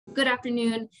Good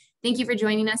afternoon. Thank you for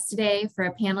joining us today for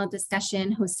a panel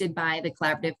discussion hosted by the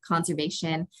Collaborative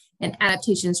Conservation and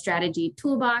Adaptation Strategy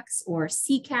Toolbox, or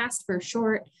CCAST for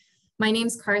short. My name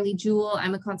is Carly Jewell.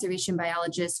 I'm a conservation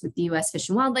biologist with the U.S. Fish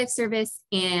and Wildlife Service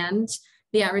and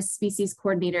the at-risk species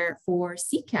coordinator for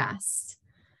CCAST.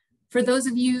 For those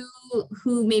of you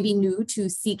who may be new to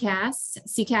CCAST,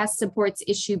 CCAST supports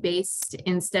issue-based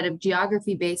instead of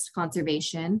geography-based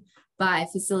conservation by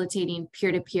facilitating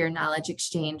peer-to-peer knowledge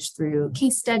exchange through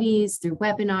case studies, through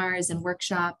webinars and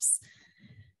workshops.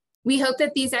 We hope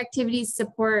that these activities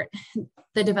support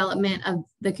the development of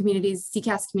the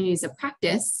CCAST communities of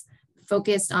practice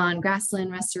focused on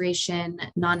grassland restoration,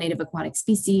 non-native aquatic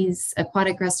species,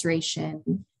 aquatic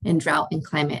restoration, and drought and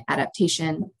climate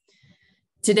adaptation.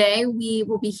 Today, we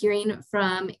will be hearing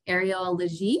from Ariel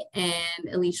Léger and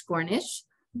Elise Gornish.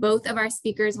 Both of our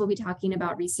speakers will be talking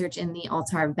about research in the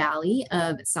Altar Valley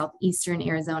of southeastern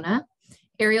Arizona.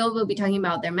 Ariel will be talking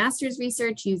about their master's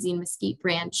research using mesquite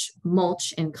branch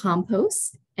mulch and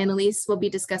compost, and Elise will be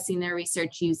discussing their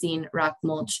research using rock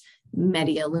mulch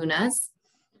media lunas.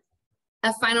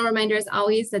 A final reminder, as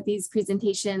always, that these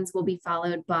presentations will be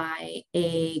followed by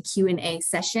a Q&A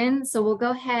session. So we'll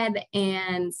go ahead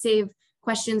and save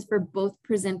questions for both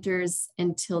presenters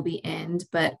until the end,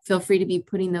 but feel free to be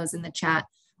putting those in the chat.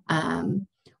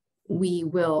 We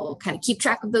will kind of keep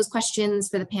track of those questions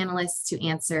for the panelists to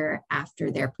answer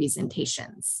after their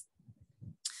presentations.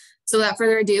 So without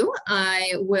further ado,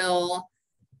 I will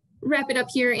wrap it up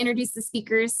here, introduce the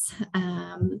speakers,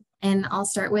 and I'll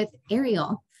start with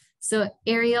Ariel. So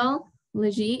Ariel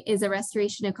Léger is a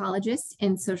restoration ecologist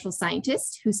and social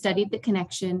scientist who studied the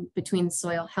connection between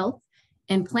soil health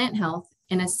and plant health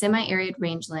in a semi-arid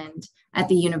rangeland at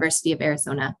the University of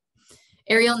Arizona.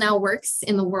 Ariel now works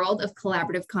in the world of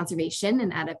collaborative conservation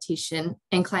and adaptation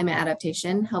and climate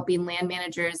adaptation, helping land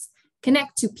managers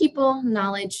connect to people,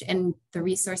 knowledge, and the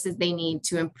resources they need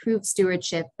to improve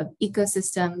stewardship of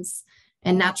ecosystems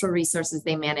and natural resources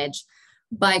they manage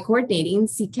by coordinating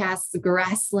CCAST's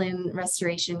grassland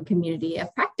restoration community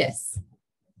of practice.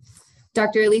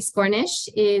 Dr. Elise Gornish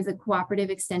is a cooperative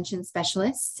extension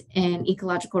specialist in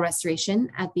ecological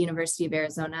restoration at the University of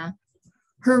Arizona.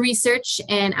 Her research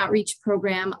and outreach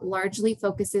program largely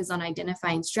focuses on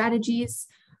identifying strategies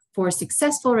for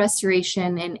successful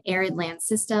restoration in arid land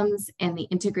systems and the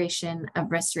integration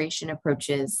of restoration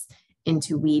approaches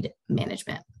into weed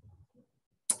management.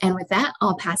 And with that,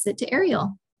 I'll pass it to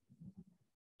Ariel.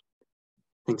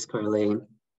 Thanks, Carly.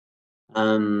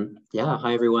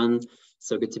 Hi, everyone.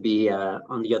 So good to be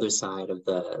on the other side of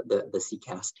the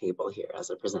CCAST table here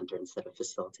as a presenter instead of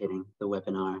facilitating the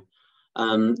webinar.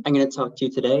 I'm going to talk to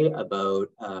you today about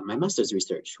my master's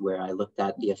research, where I looked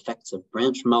at the effects of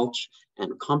branch mulch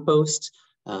and compost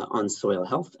on soil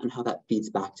health and how that feeds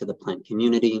back to the plant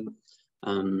community,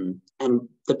 and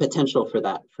the potential for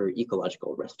that for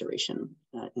ecological restoration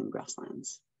in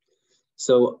grasslands.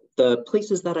 So the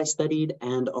places that I studied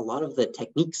and a lot of the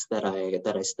techniques that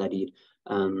I studied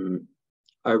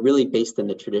are really based in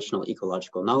the traditional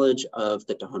ecological knowledge of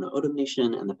the Tohono O'odham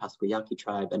Nation and the Pasquayaqui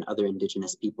tribe and other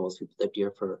indigenous peoples who've lived here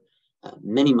for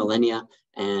many millennia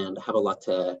and have a lot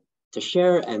to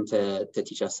share and to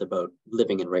teach us about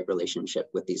living in right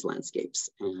relationship with these landscapes.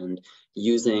 And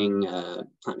using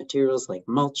plant materials like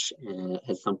mulch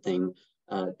as something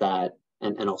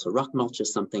and also rock mulch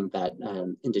is something that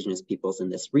indigenous peoples in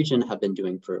this region have been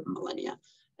doing for millennia.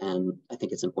 And I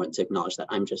think it's important to acknowledge that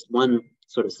I'm just one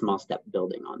sort of small step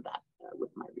building on that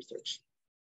with my research.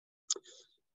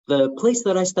 The place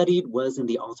that I studied was in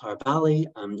the Altar Valley.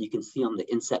 You can see on the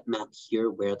inset map here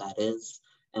where that is.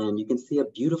 And you can see a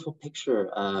beautiful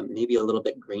picture, maybe a little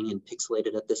bit grainy and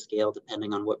pixelated at this scale,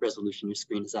 depending on what resolution your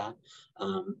screen is at.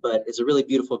 But it's a really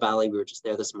beautiful valley. We were just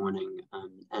there this morning.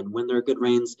 And when there are good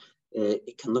rains,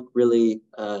 it can look really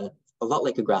a lot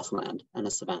like a grassland and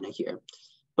a savanna here.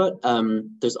 But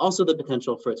there's also the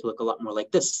potential for it to look a lot more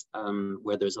like this,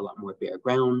 where there's a lot more bare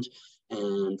ground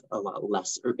and a lot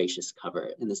less herbaceous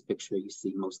cover. In this picture, you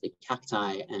see mostly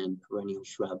cacti and perennial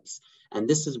shrubs. And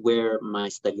this is where my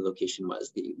study location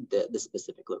was, the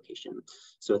specific location.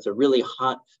 So it's a really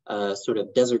hot sort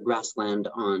of desert grassland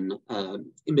on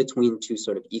in between two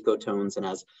sort of ecotones. And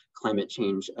as climate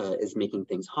change is making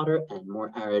things hotter and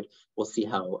more arid, we'll see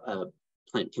how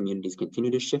plant communities continue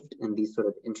to shift in these sort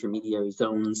of intermediary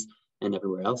zones and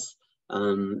everywhere else.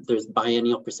 There's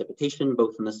biennial precipitation,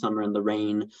 both in the summer and the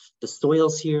rain. The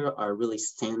soils here are really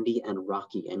sandy and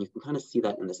rocky, and you can kind of see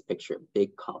that in this picture,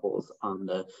 big cobbles on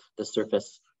the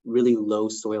surface, really low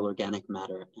soil organic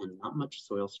matter and not much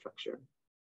soil structure.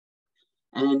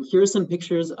 And here are some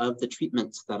pictures of the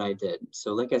treatments that I did.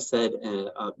 So like I said,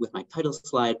 with my title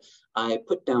slide, I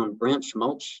put down branch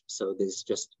mulch. So there's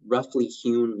just roughly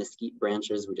hewn mesquite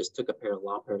branches. We just took a pair of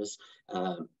loppers,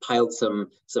 piled some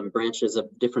branches of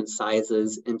different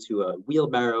sizes into a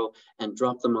wheelbarrow and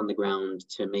dropped them on the ground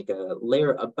to make a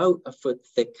layer about a foot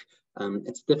thick.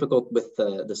 It's difficult with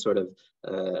the sort of,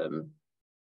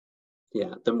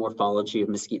 the morphology of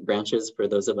mesquite branches. For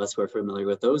those of us who are familiar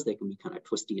with those, they can be kind of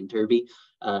twisty and turvy,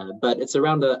 but it's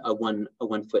around a 1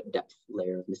 foot depth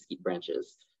layer of mesquite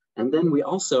branches. And then we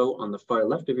also, on the far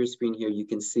left of your screen here, you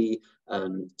can see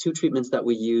 2 treatments that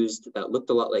we used that looked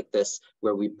a lot like this,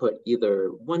 where we put either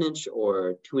 1 inch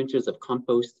or 2 inches of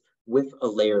compost with a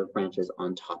layer of branches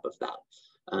on top of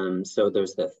that. So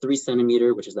there's the 3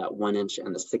 centimeter, which is that 1 inch,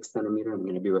 and the 6 centimeter. I'm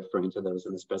going to be referring to those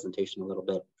in this presentation a little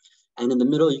bit. And in the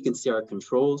middle, you can see our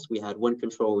controls. We had one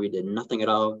control where we did nothing at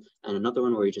all, and another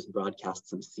one where we just broadcast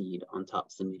some seed on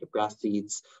top, some native grass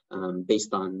seeds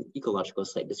based on ecological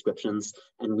site descriptions.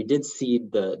 And we did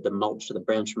seed the mulch, or the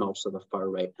branch mulch, so the far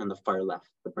right and the far left,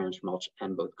 the branch mulch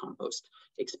and both compost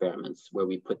experiments, where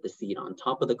we put the seed on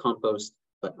top of the compost,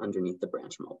 but underneath the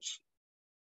branch mulch.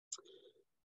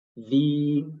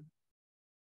 The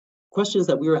questions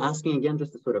that we were asking, again,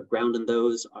 just to sort of ground in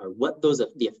those, are what the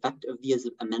effect of these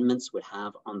amendments would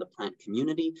have on the plant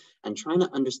community, and trying to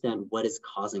understand what is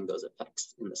causing those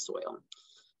effects in the soil.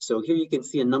 So here you can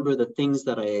see a number of the things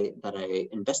that I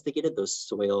investigated, those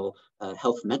soil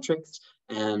health metrics,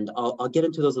 and I'll get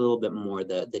into those a little bit more,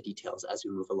 the details as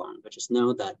we move along, but just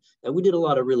know that we did a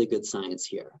lot of really good science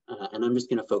here, and I'm just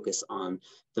going to focus on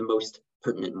the most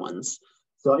pertinent ones.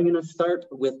 So I'm going to start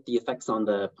with the effects on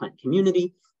the plant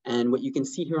community. And what you can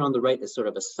see here on the right is sort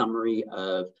of a summary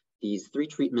of these 3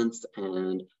 treatments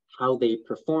and how they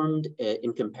performed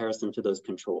in comparison to those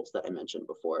controls that I mentioned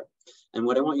before. And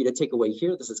what I want you to take away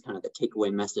here, this is kind of the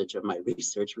takeaway message of my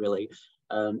research really,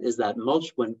 is that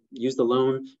mulch, when used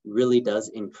alone, really does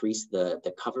increase the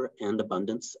cover and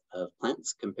abundance of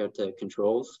plants compared to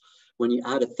controls. When you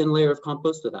add a thin layer of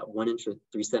compost, so that 1 inch or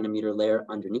 3 centimeter layer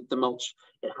underneath the mulch,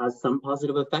 it has some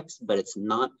positive effects, but it's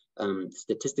not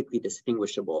statistically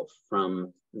distinguishable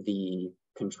from the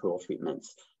control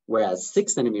treatments. Whereas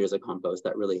 6 centimeters of compost,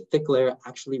 that really thick layer,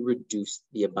 actually reduced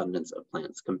the abundance of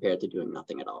plants compared to doing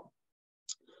nothing at all.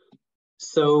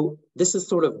 So this is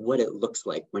sort of what it looks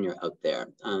like when you're out there.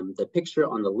 The picture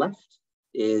on the left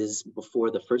is before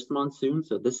the first monsoon.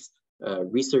 So this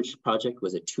research project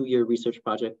was a 2-year research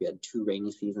project. We had 2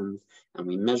 rainy seasons, and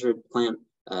we measured plant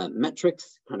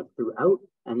metrics kind of throughout,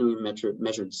 and then we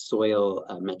measured soil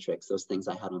metrics, those things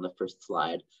I had on the first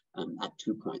slide, at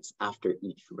 2 points after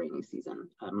each rainy season,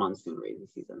 monsoon rainy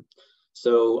season.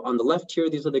 So on the left here,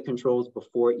 these are the controls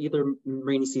before either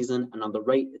rainy season, and on the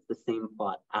right, it's the same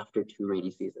plot after 2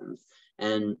 rainy seasons.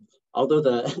 And although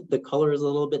the color is a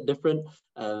little bit different,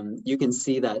 you can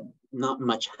see that not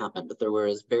much happened, but there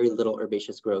was very little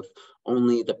herbaceous growth,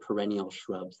 only the perennial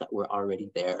shrubs that were already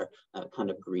there kind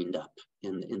of greened up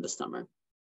in the summer.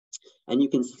 And you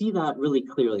can see that really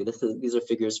clearly. These are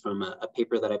figures from a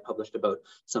paper that I published about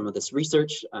some of this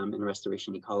research in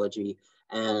restoration ecology.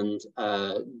 And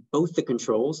both the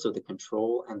controls, so the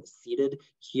control and the seeded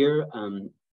here,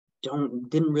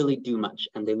 didn't really do much,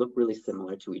 and they look really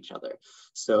similar to each other.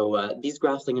 So these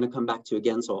graphs I'm going to come back to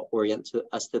again, so I'll orient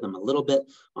us to them a little bit.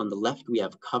 On the left, we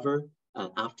have cover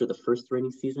after the first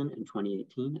rainy season in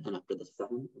 2018 and after the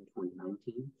second in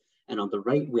 2019. And on the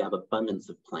right, we have abundance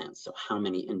of plants. So how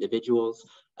many individuals?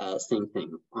 Same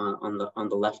thing. On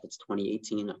the left, it's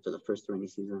 2018 after the first rainy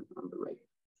season. On the right,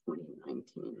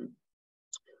 2019.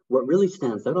 What really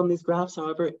stands out on these graphs,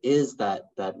 however, is that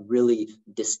really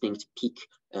distinct peak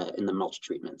in the mulch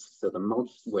treatments. So the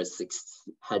mulch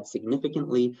had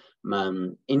significantly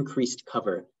increased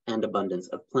cover and abundance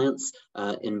of plants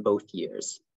in both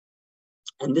years.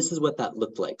 And this is what that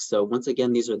looked like. So once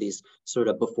again, these are these sort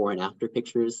of before and after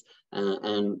pictures.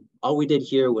 And all we did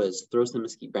here was throw some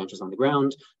mesquite branches on the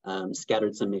ground,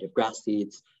 scattered some native grass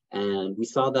seeds, and we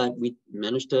saw that we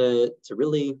managed to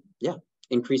really,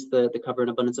 increase the cover and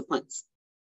abundance of plants.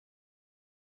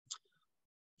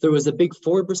 There was a big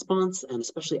forward response, and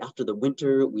especially after the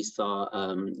winter, we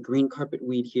saw green carpet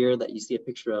weed here that you see a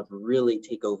picture of really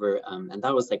take over. And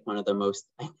that was like one of the most,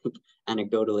 I think,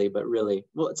 anecdotally, but really,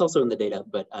 well, it's also in the data,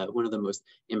 but one of the most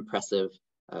impressive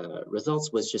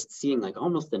results was just seeing like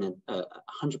almost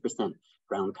 100%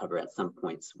 ground cover at some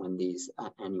points when these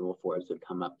annual forwards would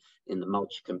come up in the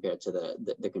mulch compared to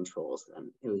the controls.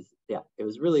 And it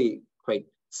was really quite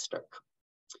stark.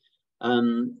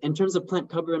 In terms of plant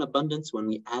cover and abundance, when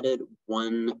we added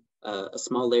 1 a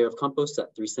small layer of compost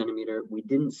at 3 centimeter, we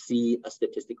didn't see a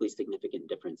statistically significant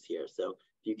difference here. So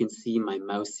you can see my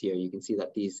mouse here, you can see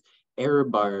that these error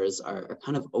bars are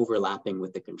kind of overlapping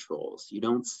with the controls. You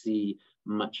don't see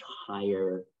much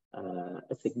higher,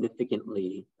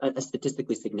 a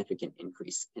statistically significant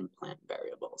increase in plant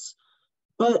variables.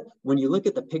 But when you look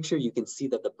at the picture, you can see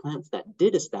that the plants that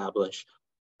did establish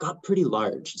got pretty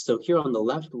large. So here on the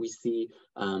left, we see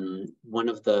one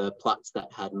of the plots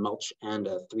that had mulch and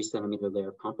a 3 centimeter layer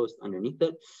of compost underneath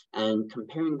it, and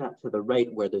comparing that to the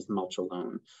right where there's mulch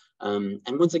alone.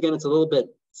 And once again, it's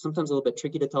sometimes a little bit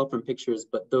tricky to tell from pictures,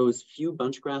 but those few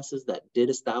bunch grasses that did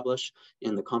establish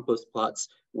in the compost plots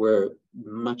were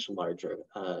much larger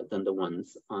than the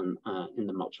ones in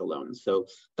the mulch alone. So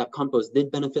that compost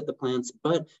did benefit the plants,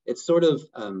 but it's sort of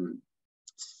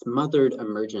smothered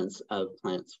emergence of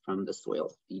plants from the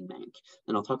soil seed bank.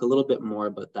 And I'll talk a little bit more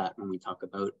about that when we talk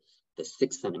about the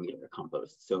 6 centimeter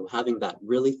compost. So having that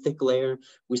really thick layer,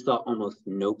 we saw almost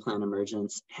no plant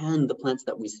emergence, and the plants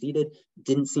that we seeded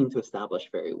didn't seem to establish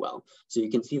very well. So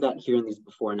you can see that here in these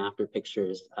before and after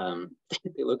pictures.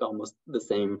 They look almost the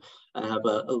same. I have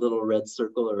a little red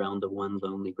circle around the one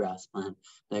lonely grass plant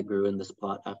that grew in this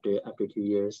plot after 2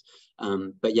 years.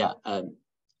 But yeah,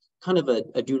 kind of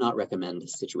a do not recommend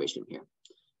situation here.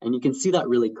 And you can see that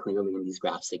really clearly in these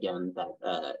graphs again,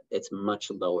 that it's much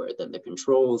lower than the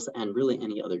controls and really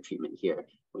any other treatment here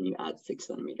when you add 6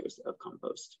 centimeters of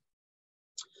compost.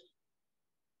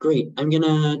 Great, I'm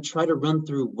gonna try to run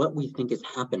through what we think is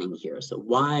happening here. So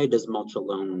why does mulch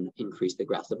alone increase the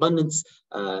grass abundance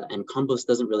and compost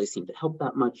doesn't really seem to help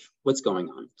that much? What's going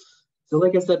on? So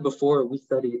like I said before, we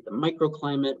studied the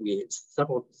microclimate. We had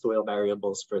several soil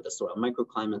variables for the soil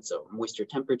microclimate, so moisture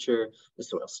temperature, the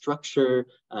soil structure,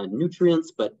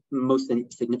 nutrients, but most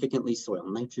significantly soil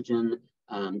nitrogen,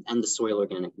 and the soil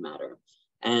organic matter.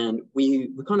 And we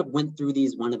kind of went through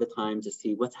these one at a time to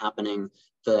see what's happening.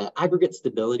 The aggregate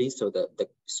stability, so the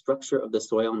structure of the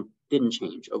soil didn't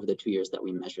change over the 2 years that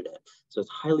we measured it. So it's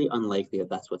highly unlikely that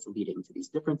that's what's leading to these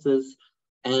differences.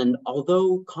 And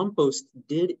although compost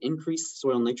did increase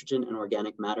soil nitrogen and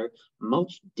organic matter,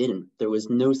 mulch didn't. There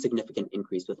was no significant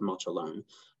increase with mulch alone.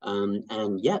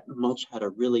 And yet mulch had a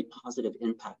really positive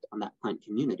impact on that plant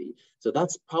community. So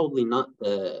that's probably not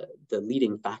the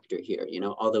leading factor here,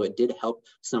 although it did help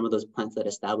some of those plants that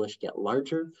established get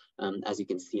larger. As you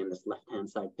can see in this left-hand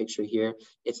side picture here,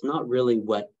 it's not really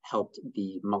what helped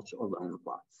the mulch alone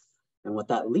plots. And what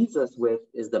that leaves us with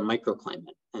is the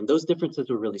microclimate. And those differences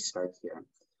will really start here.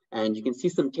 And you can see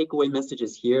some takeaway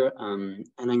messages here. And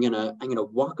I'm gonna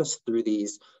walk us through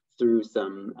these through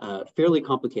some fairly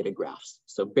complicated graphs.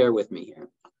 So bear with me here.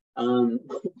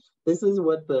 This is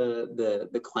what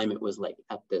the climate was like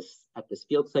at this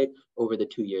field site over the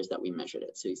 2 years that we measured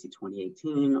it. So you see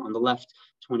 2018 on the left,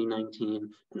 2019,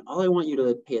 and all I want you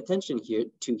to pay attention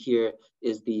to here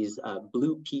is these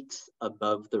blue peaks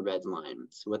above the red line.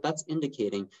 So what that's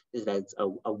indicating is that it's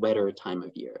a wetter time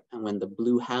of year, and when the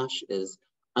blue hash is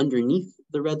underneath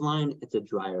the red line, it's a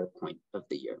drier point of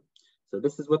the year. So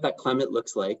this is what that climate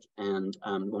looks like. And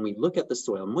when we look at the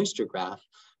soil moisture graph,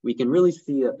 we can really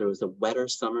see that there was a wetter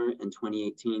summer in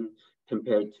 2018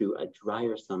 compared to a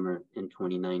drier summer in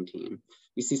 2019.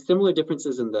 We see similar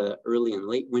differences in the early and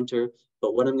late winter,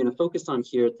 but what I'm going to focus on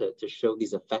here to show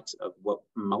these effects of what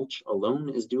mulch alone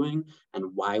is doing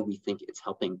and why we think it's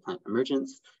helping plant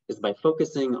emergence is by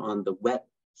focusing on the wet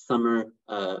summer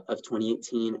of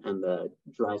 2018 and the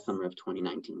dry summer of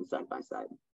 2019 side by side.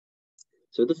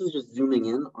 So this is just zooming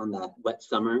in on that wet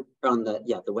summer,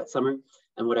 the wet summer.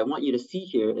 And what I want you to see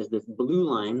here is this blue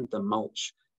line, the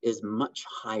mulch, is much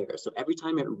higher. So every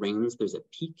time it rains, there's a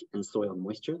peak in soil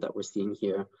moisture that we're seeing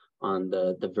here on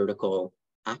the vertical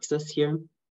axis here.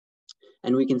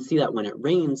 And we can see that when it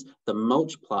rains, the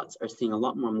mulch plots are seeing a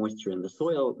lot more moisture in the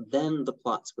soil than the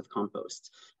plots with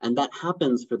compost. And that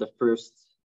happens for the first,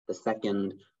 the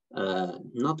second,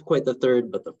 not quite the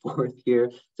third, but the fourth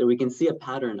here. So we can see a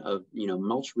pattern of,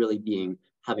 mulch really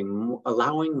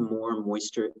allowing more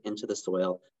moisture into the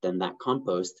soil than that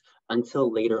compost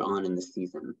until later on in the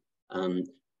season.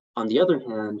 On the other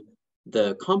hand,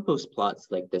 the compost plots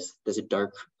like this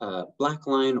dark black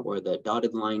line or the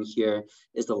dotted line here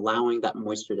is allowing that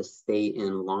moisture to stay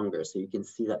in longer. So you can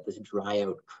see that this dry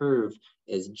out curve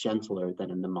is gentler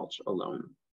than in the mulch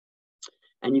alone.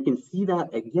 And you can see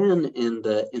that again in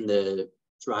the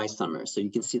dry summer. So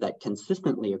you can see that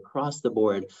consistently across the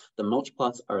board, the mulch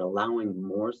plots are allowing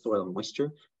more soil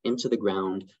moisture into the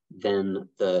ground than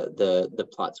the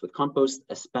plots with compost,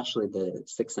 especially the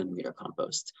 6 centimeter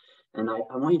compost. And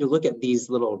I want you to look at these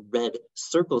little red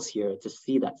circles here to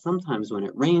see that sometimes when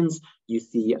it rains, you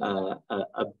see a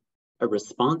a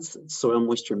response, soil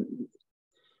moisture,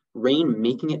 rain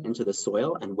making it into the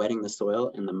soil and wetting the soil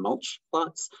in the mulch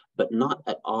plots, but not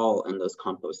at all in those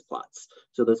compost plots.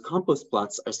 So those compost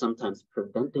plots are sometimes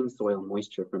preventing soil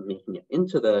moisture from making it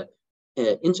into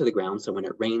the ground. So when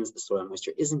it rains, the soil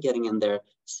moisture isn't getting in there,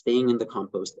 staying in the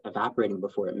compost, evaporating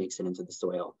before it makes it into the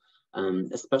soil.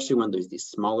 Especially when there's these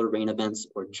smaller rain events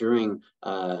or during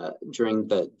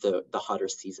the hotter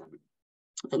season.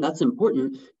 And that's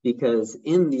important because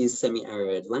in these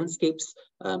semi-arid landscapes,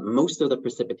 most of the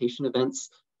precipitation events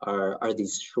are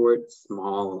these short,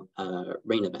 small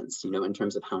rain events, in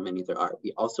terms of how many there are.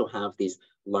 We also have these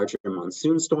larger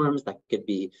monsoon storms that could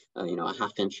be, a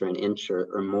 ½ inch or an inch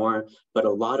or more. But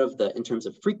a lot of in terms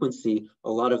of frequency, a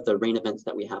lot of the rain events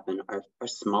that we happen are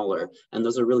smaller. And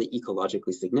those are really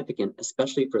ecologically significant,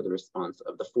 especially for the response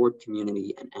of the forb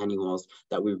community and annuals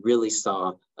that we really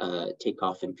saw take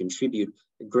off and contribute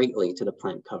greatly to the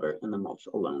plant cover in the mulch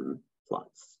alone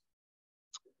plots.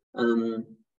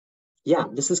 Yeah,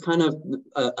 this is kind of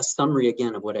a summary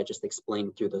again of what I just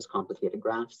explained through those complicated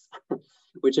graphs,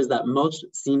 which is that mulch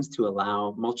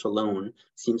alone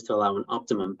seems to allow an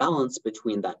optimum balance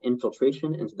between that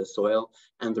infiltration into the soil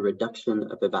and the reduction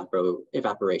of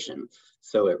evaporation.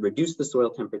 So it reduced the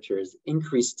soil temperatures,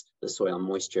 increased the soil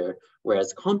moisture,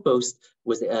 whereas compost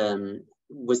was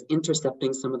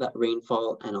intercepting some of that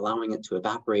rainfall and allowing it to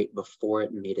evaporate before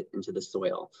it made it into the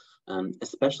soil.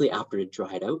 Especially after it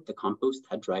dried out, the compost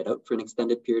had dried out for an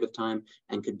extended period of time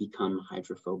and could become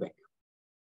hydrophobic.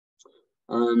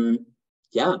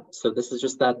 Yeah, so this is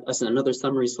just another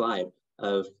summary slide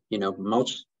of,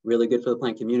 mulch, really good for the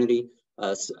plant community.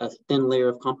 A thin layer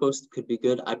of compost could be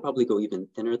good. I'd probably go even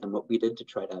thinner than what we did to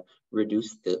try to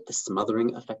reduce the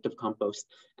smothering effect of compost.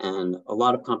 And a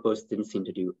lot of compost didn't seem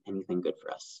to do anything good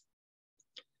for us.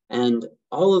 And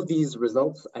all of these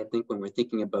results, I think when we're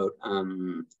thinking about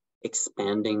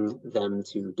expanding them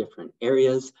to different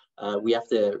areas, we have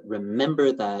to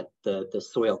remember that the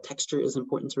soil texture is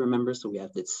important to remember. So we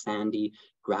have this sandy,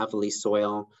 gravelly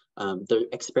soil. The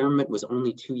experiment was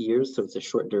only 2 years, so it's a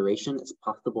short duration. It's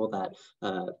possible that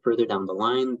further down the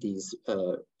line, these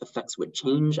effects would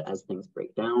change as things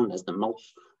break down, as the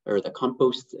mulch or the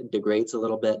compost degrades a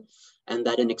little bit, and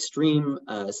that in extreme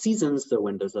seasons, so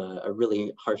when there's a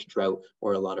really harsh drought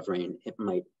or a lot of rain, it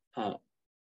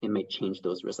might change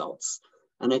those results.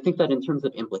 And I think that in terms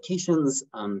of implications,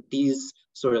 these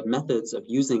sort of methods of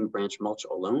using branch mulch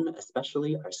alone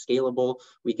especially are scalable.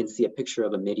 We can see a picture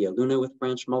of a media luna with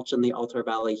branch mulch in the Altar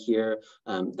Valley here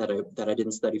that I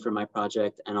didn't study for my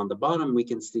project. And on the bottom, we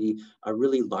can see a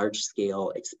really large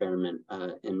scale experiment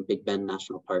in Big Bend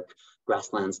National Park,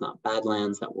 Grasslands, Not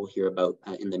Badlands, that we'll hear about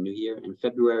in the new year in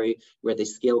February, where they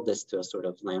scaled this to a sort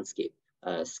of landscape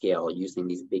scale using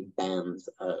these big bands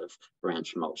of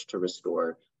branch mulch to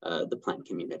restore the plant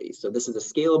community. So this is a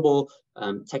scalable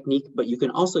technique, but you can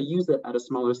also use it at a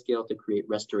smaller scale to create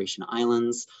restoration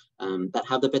islands that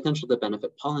have the potential to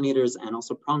benefit pollinators and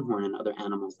also pronghorn and other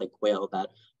animals like quail that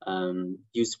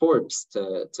use forbs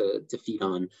to feed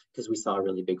on, because we saw a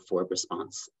really big forb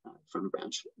response from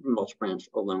mulch branch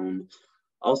alone.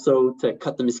 Also, to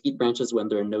cut the mesquite branches when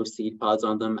there are no seed pods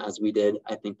on them, as we did.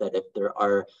 I think that if there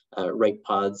are ripe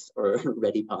pods or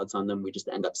ready pods on them, we just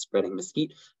end up spreading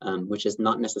mesquite, which is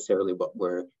not necessarily what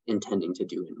we're intending to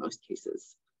do in most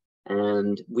cases.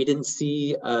 And we didn't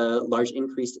see a large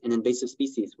increase in invasive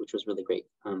species, which was really great.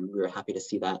 We were happy to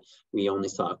see that. We only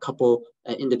saw a couple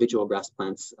individual grass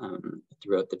plants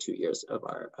throughout the 2 years of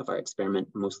our experiment,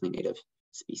 mostly native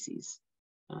species.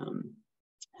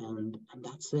 And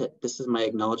that's it. This is my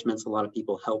acknowledgements. A lot of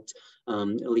people helped.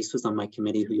 Elise was on my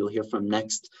committee, who you'll hear from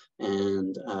next,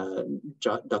 and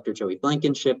Dr. Joey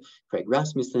Blankenship, Craig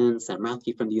Rasmussen, Sam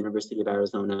Rathke from the University of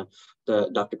Arizona,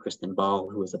 Dr. Kristen Ball,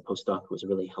 who was a postdoc, who was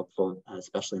really helpful,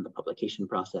 especially in the publication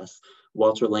process,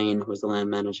 Walter Lane, who was the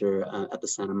land manager at the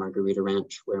Santa Margarita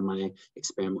Ranch, where my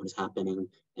experiment was happening,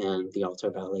 and the Altar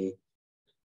Valley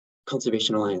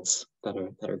Conservation Alliance, that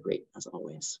are great as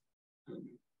always.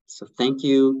 So thank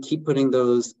you. Keep putting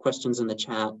those questions in the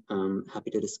chat.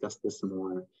 Happy to discuss this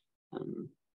more.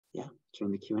 Yeah,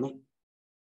 during the Q&A.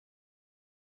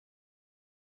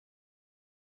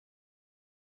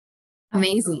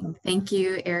 Amazing. Thank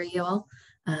you, Ariel.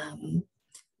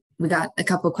 We got a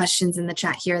couple questions in the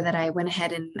chat here that I went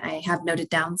ahead and I have noted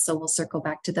down, so we'll circle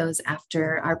back to those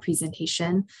after our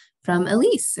presentation from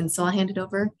Elise. And so I'll hand it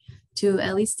over to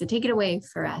Elise to take it away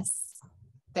for us.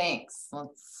 Thanks.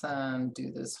 Let's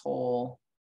do this whole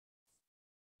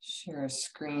share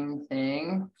screen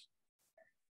thing.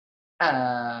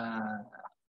 And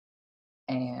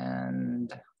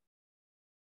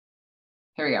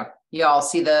here we go. You all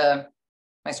see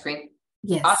my screen?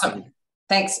 Yes. Awesome.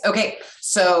 Thanks. Okay.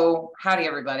 So howdy,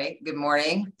 everybody. Good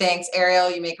morning. Thanks,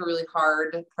 Ariel. You make a really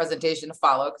hard presentation to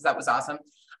follow because that was awesome.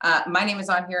 My name is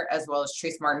on here, as well as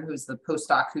Trace Martin, who's the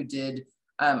postdoc who did,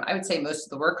 I would say, most of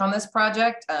the work on this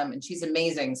project. And she's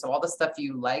amazing. So all the stuff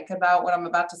you like about what I'm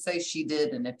about to say, she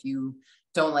did. And if you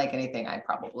don't like anything, I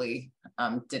probably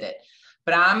did it.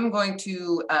 But I'm going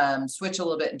to switch a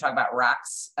little bit and talk about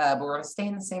rocks, but we're going to stay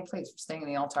in the same place. We're staying in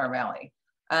the Altar Valley.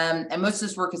 And most of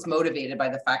this work is motivated by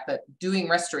the fact that doing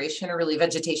restoration or really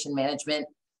vegetation management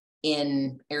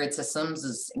in arid systems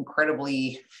is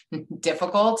incredibly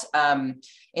difficult.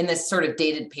 In this sort of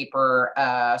dated paper,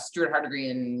 Stuart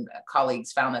Hardegree and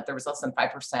colleagues found that there was less than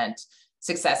 5%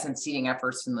 success in seeding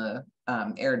efforts in the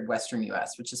arid Western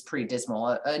US, which is pretty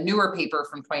dismal. A newer paper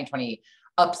from 2020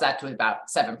 ups that to about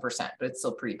 7%, but it's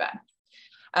still pretty bad.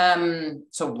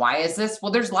 So why is this?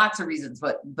 Well, there's lots of reasons,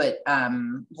 but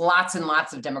lots and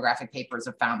lots of demographic papers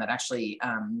have found that actually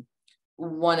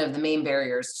one of the main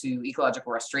barriers to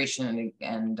ecological restoration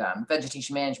and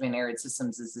vegetation management in arid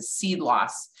systems is the seed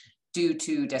loss due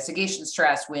to desiccation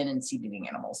stress, wind, and seed-eating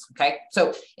animals. Okay,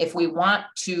 so if we want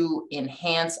to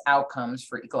enhance outcomes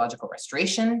for ecological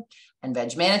restoration and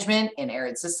veg management in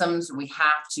arid systems, we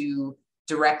have to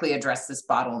directly address this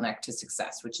bottleneck to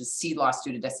success, which is seed loss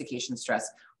due to desiccation stress,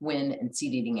 wind, and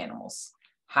seed-eating animals.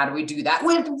 How do we do that?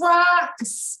 With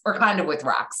rocks, or kind of with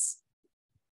rocks.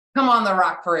 Come on the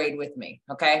rock parade with me,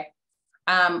 okay?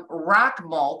 Rock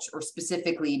mulch, or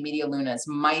specifically medialunas,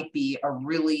 might be a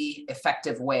really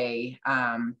effective way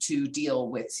to deal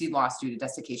with seed loss due to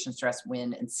desiccation stress,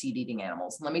 wind, and seed-eating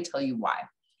animals. Let me tell you why.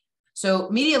 So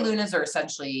medialunas are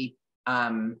essentially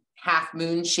half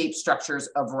moon shaped structures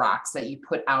of rocks that you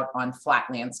put out on flat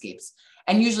landscapes.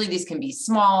 And usually these can be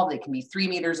small, they can be 3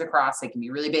 meters across, they can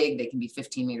be really big, they can be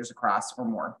 15 meters across or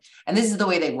more. And this is the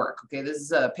way they work, okay? This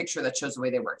is a picture that shows the way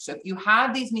they work. So if you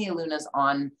have these medialunas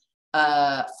on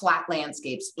flat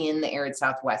landscapes in the arid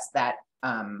Southwest that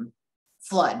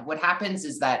flood, what happens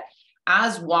is that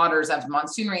as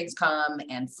monsoon rains come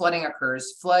and flooding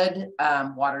occurs, flood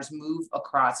waters move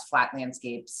across flat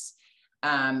landscapes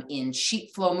in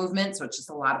sheet flow movement. So it's just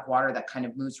a lot of water that kind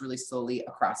of moves really slowly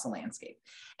across the landscape.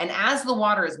 And as the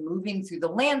water is moving through the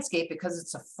landscape, because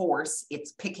it's a force,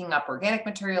 it's picking up organic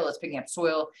material, it's picking up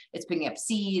soil, it's picking up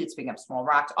seed, it's picking up small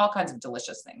rocks, all kinds of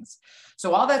delicious things.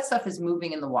 So all that stuff is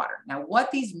moving in the water. Now, what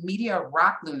these media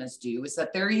rock lunas do is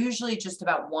that they're usually just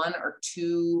about 1 or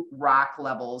 2 rock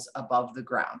levels above the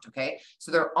ground, okay?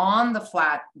 So they're on the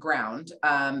flat ground,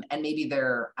 and maybe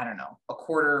they're, I don't know, a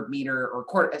quarter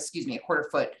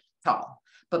foot tall.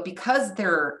 But because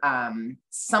they're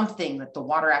something that the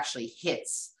water actually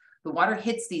hits, the water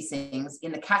hits these things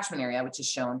in the catchment area, which is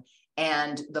shown,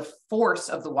 and the force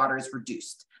of the water is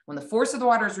reduced. When the force of the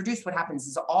water is reduced, what happens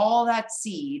is all that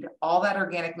seed, all that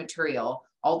organic material,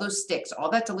 all those sticks,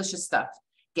 all that delicious stuff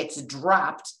gets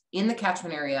dropped in the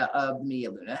catchment area of the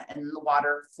medialuna, and the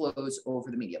water flows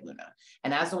over the medialuna.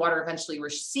 And as the water eventually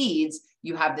recedes,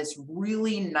 you have this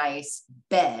really nice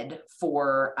bed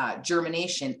for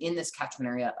germination in this catchment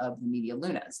area of the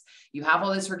medialunas. You have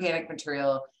all this organic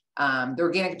material. The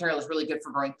organic material is really good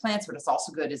for growing plants, but it's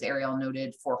also good, as Ariel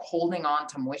noted, for holding on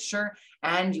to moisture,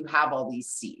 and you have all these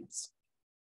seeds.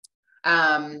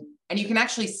 And you can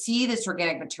actually see this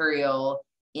organic material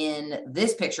in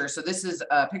this picture. So this is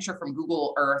a picture from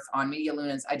Google Earth on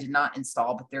medialunas I did not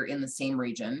install, but they're in the same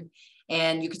region.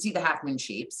 And you can see the half moon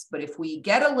shapes. But if we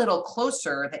get a little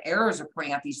closer, the arrows are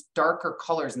pointing out these darker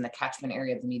colors in the catchment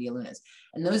area of the medialunas.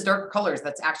 And those darker colors,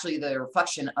 that's actually the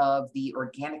reflection of the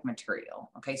organic material.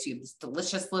 Okay, so you have this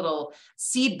delicious little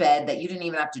seed bed that you didn't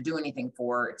even have to do anything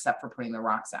for except for putting the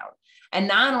rocks out. And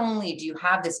not only do you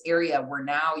have this area where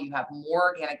now you have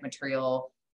more organic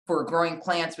material for growing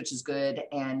plants, which is good,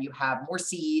 and you have more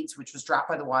seeds, which was dropped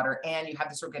by the water, and you have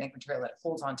this organic material that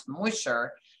holds on to the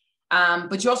moisture.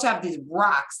 But you also have these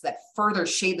rocks that further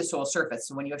shade the soil surface.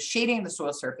 So when you have shading of the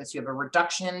soil surface, you have a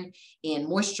reduction in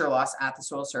moisture loss at the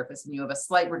soil surface, and you have a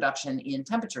slight reduction in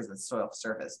temperatures at the soil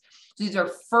surface. So these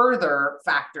are further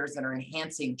factors that are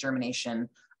enhancing germination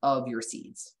of your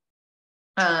seeds.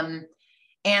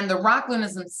 And the rock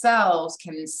lunas themselves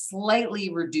can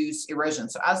slightly reduce erosion.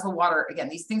 So as the water, again,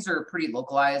 these things are pretty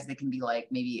localized. They can be like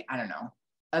maybe, I don't know,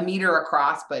 a meter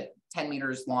across, but 10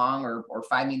 meters long or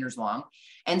 5 meters long.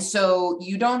 And so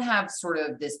you don't have sort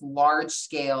of this large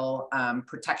scale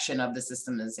protection of the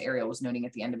system, as Ariel was noting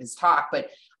at the end of his talk, but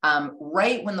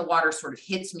right when the water sort of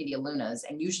hits media lunas,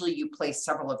 and usually you place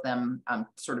several of them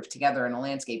sort of together in a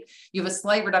landscape, you have a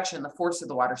slight reduction in the force of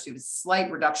the water, so you have a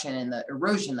slight reduction in the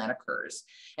erosion that occurs.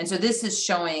 And so this is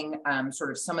showing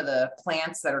sort of some of the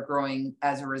plants that are growing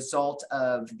as a result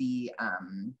of the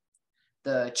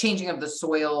changing of the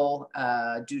soil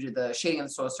due to the shading of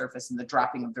the soil surface and the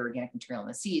dropping of the organic material in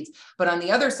the seeds. But on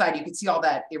the other side, you can see all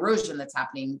that erosion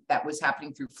that was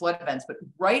happening through flood events. But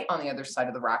right on the other side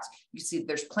of the rocks, you see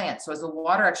there's plants. So as the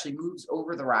water actually moves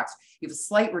over the rocks, you have a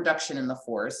slight reduction in the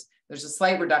force. There's a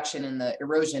slight reduction in the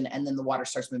erosion, and then the water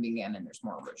starts moving again and there's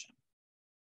more erosion.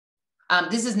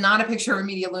 This is not a picture of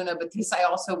media luna, but this I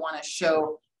also want to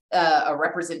show a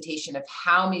representation of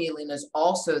how media lunas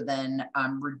also then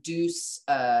reduce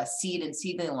seed and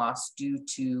seedling loss due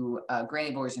to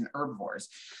granivores and herbivores.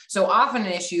 So often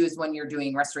an issue is when you're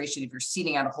doing restoration, if you're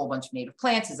seeding out a whole bunch of native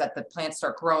plants, is that the plants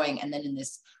start growing, and then in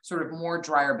this sort of more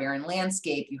drier, barren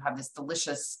landscape, you have this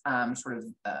delicious sort of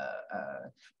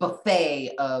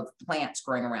buffet of plants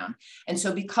growing around. And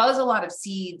so because a lot of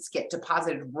seeds get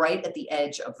deposited right at the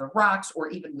edge of the rocks or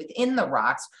even within the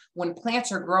rocks, when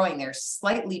plants are growing, they're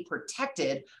slightly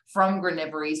protected from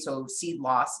granivory, so seed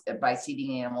loss by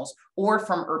seeding animals, or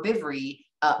from herbivory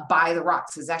by the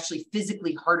rocks. It's actually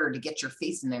physically harder to get your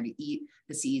face in there to eat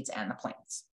the seeds and the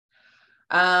plants.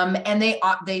 And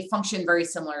they function very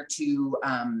similar to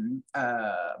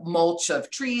mulch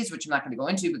of trees, which I'm not going to go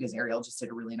into because Ariel just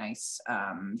did a really nice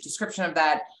description of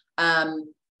that.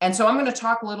 And so I'm going to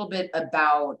talk a little bit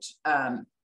about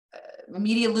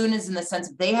media lunas in the sense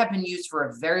that they have been used for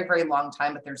a very, very long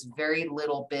time, but there's very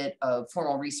little bit of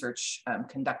formal research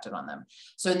conducted on them.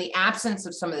 So in the absence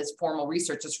of some of this formal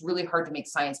research, it's really hard to make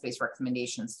science-based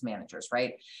recommendations to managers,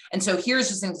 right? And so here's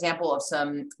just an example of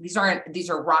some, these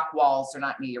are rock walls, they're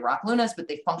not media rock lunas, but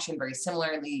they function very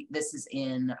similarly. This is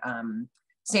in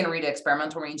Santa Rita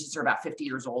experimental ranges are about 50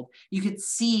 years old. You could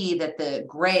see that the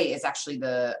gray is actually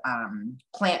the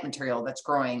plant material that's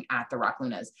growing at the rock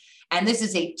lunas. And this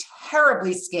is a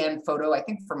terribly scanned photo, I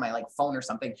think from my phone or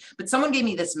something, but someone gave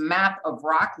me this map of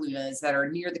rock lunas that are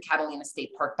near the Catalina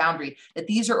State Park boundary, that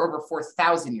these are over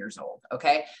 4,000 years old,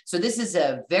 okay? So this is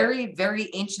a very, very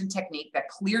ancient technique that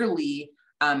clearly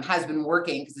has been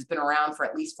working because it's been around for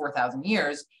at least 4,000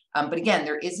 years. But again,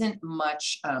 there isn't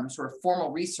much sort of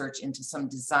formal research into some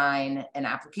design and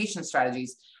application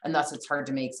strategies, and thus it's hard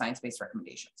to make science-based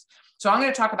recommendations. So I'm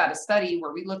going to talk about a study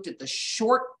where we looked at the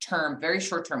short-term, very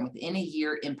short-term, within a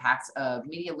year impacts of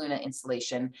media luna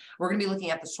installation. We're going to be looking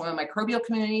at the soil microbial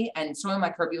community, and soil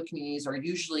microbial communities are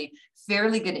usually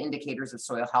fairly good indicators of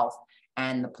soil health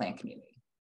and the plant community.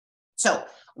 So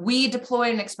we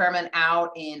deployed an experiment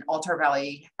out in Altar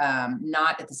Valley,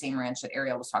 not at the same ranch that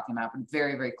Ariel was talking about, but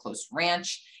very, very close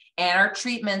ranch. And our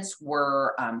treatments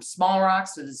were small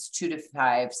rocks, so this is 2 to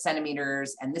 5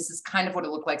 centimeters. And this is kind of what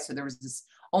it looked like. So there was this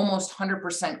almost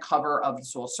 100% cover of the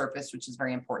soil surface, which is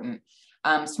very important.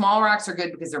 Small rocks are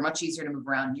good because they're much easier to move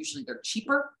around. Usually they're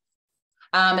cheaper.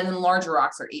 And then larger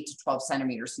rocks are 8 to 12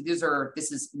 centimeters. So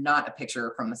this is not a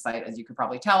picture from the site, as you could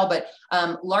probably tell, but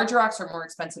larger rocks are more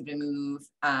expensive to move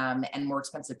and more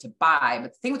expensive to buy.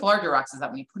 But the thing with larger rocks is that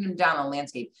when you put them down on a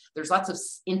landscape, there's lots of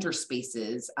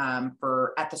interspaces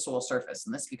at the soil surface,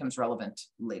 and this becomes relevant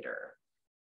later.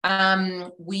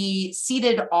 We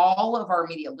seeded all of our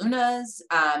media lunas,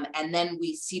 and then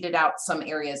we seeded out some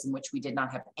areas in which we did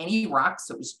not have any rocks,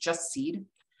 so it was just seed.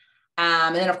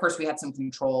 And then, of course, we had some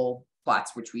control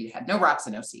plots, which we had no rocks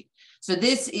and no seed. So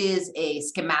this is a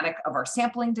schematic of our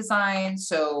sampling design.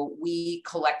 So we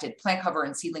collected plant cover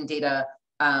and seedling data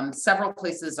several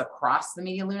places across the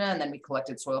media luna, and then we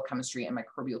collected soil chemistry and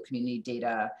microbial community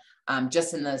data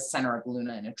just in the center of the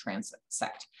luna in a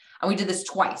transect. And we did this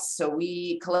twice. So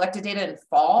we collected data in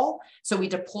fall. So we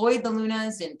deployed the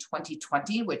lunas in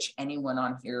 2020, which anyone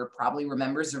on here probably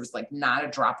remembers. There was not a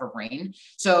drop of rain.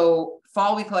 So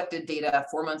fall, we collected data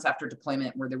 4 months after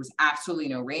deployment where there was absolutely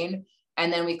no rain.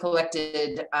 And then we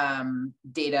collected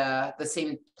data, the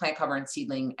same plant cover and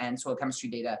seedling and soil chemistry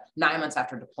data 9 months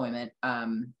after deployment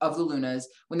of the lunas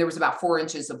when there was about 4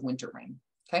 inches of winter rain,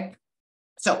 okay?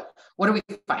 So what do we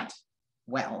find?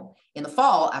 Well, in the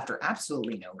fall, after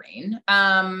absolutely no rain,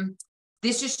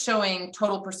 this is showing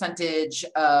total percentage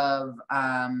of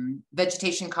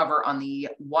vegetation cover on the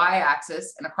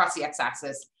y-axis, and across the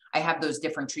x-axis, I have those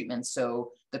different treatments.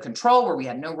 So the control, where we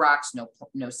had no rocks,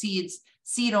 no seeds,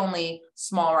 seed only,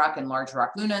 small rock and large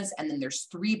rock lunas, and then there's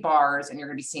 3 bars, and you're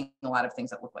going to be seeing a lot of things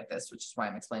that look like this, which is why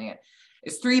I'm explaining it.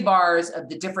 is 3 bars of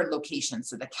the different locations.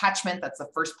 So the catchment, that's the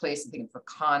first place, I think it's the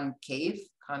concave,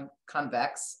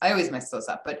 convex. I always mess those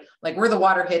up, but like where the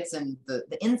water hits and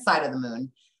the inside of the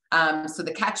moon. So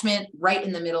the catchment right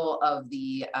in the middle of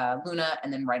the Luna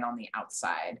and then right on the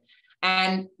outside.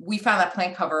 And we found that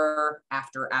plant cover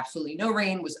after absolutely no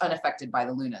rain was unaffected by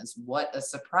the Lunas. What a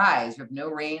surprise. You have no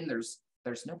rain, there's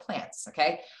no plants,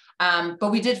 okay?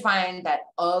 But we did find that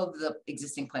of the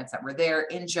existing plants that were there,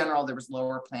 in general, there was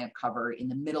lower plant cover in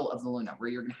the middle of the Luna, where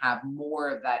you're gonna have more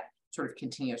of that sort of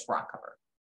continuous rock cover.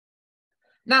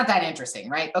 Not that interesting,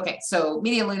 right? Okay, so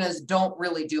media lunas don't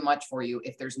really do much for you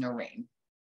if there's no rain.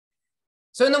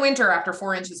 So in the winter, after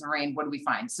 4 inches of rain, what do we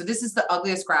find? So this is the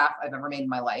ugliest graph I've ever made in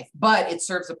my life, but it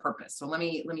serves a purpose. So let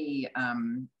me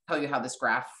tell you how this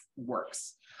graph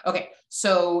works. Okay,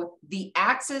 so the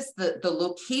axis, the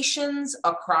locations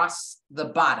across the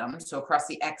bottom, so across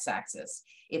the x-axis,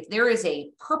 if there is a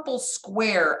purple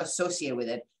square associated with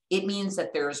it, it means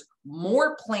that there's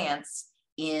more plants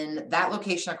in that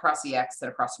location across the x than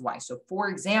across the y. So for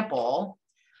example,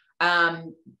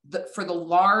 for the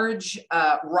large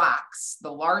rocks,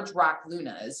 the large rock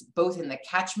lunas, both in the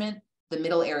catchment, the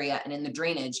middle area, and in the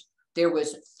drainage, there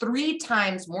was 3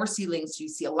 times more seedlings. So you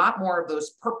see a lot more of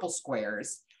those purple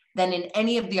squares than in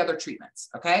any of the other treatments,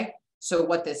 okay? So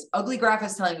what this ugly graph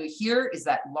is telling you here is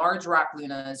that large rock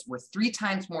lunas were 3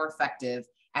 times more effective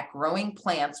at growing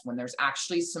plants when there's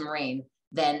actually some rain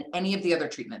than any of the other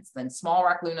treatments, than small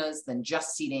rock lunas, than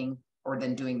just seeding, or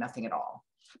than doing nothing at all.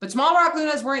 But small rock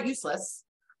lunas weren't useless.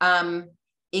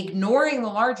 Ignoring the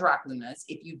large rock lunas,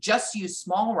 if you just use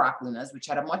small rock lunas, which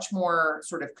had a much more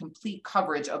sort of complete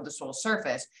coverage of the soil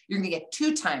surface, you're gonna get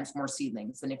 2 times more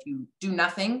seedlings than if you do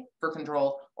nothing for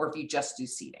control or if you just do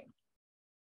seeding.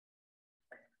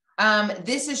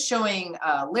 This is showing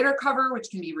litter cover, which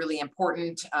can be really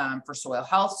important for soil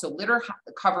health. So litter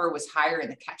cover was higher in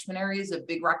the catchment areas of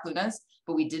big rock lunas,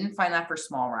 but we didn't find that for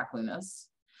small rock lunas.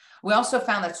 We also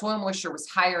found that soil moisture was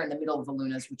higher in the middle of the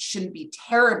lunas, which shouldn't be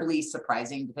terribly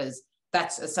surprising because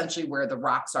that's essentially where the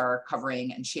rocks are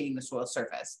covering and shading the soil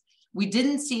surface. We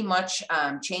didn't see much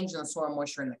change in the soil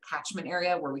moisture in the catchment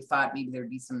area where we thought maybe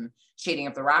there'd be some shading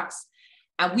of the rocks.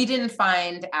 And we didn't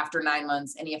find after 9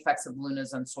 months any effects of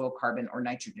lunas on soil carbon or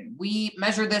nitrogen. We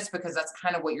measure this because that's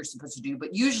kind of what you're supposed to do,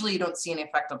 but usually you don't see any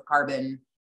effect of carbon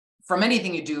from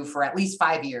anything you do for at least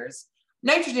 5 years.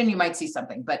 Nitrogen, you might see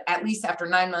something, but at least after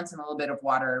 9 months and a little bit of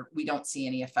water, we don't see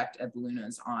any effect of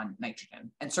lunas on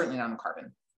nitrogen and certainly not on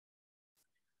carbon.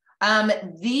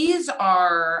 These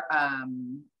are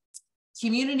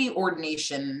community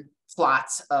ordination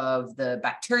plots of the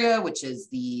bacteria, which is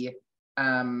the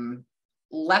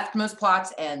leftmost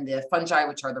plots, and the fungi,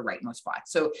 which are the rightmost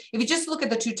plots. So if you just look at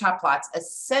the 2 top plots,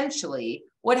 essentially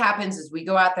what happens is we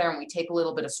go out there and we take a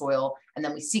little bit of soil and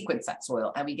then we sequence that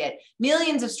soil and we get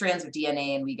millions of strands of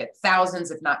DNA and we get thousands,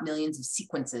 if not millions of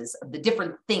sequences of the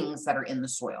different things that are in the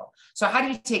soil. So how do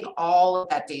you take all of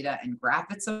that data and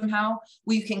graph it somehow?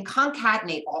 Well, you can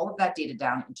concatenate all of that data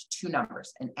down into 2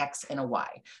 numbers, an X and a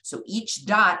Y. So each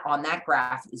dot on that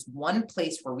graph is one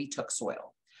place where we took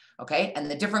soil. Okay, and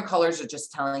the different colors are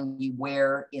just telling you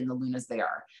where in the lunas they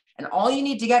are. And all you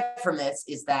need to get from this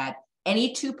is that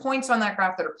any 2 points on that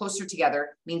graph that are closer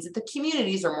together means that the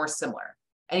communities are more similar.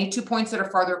 Any 2 points that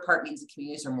are farther apart means the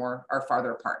communities are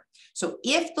farther apart. So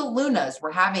if the lunas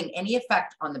were having any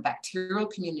effect on the bacterial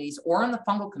communities or on the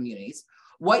fungal communities,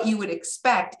 what you would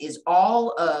expect is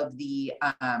all of the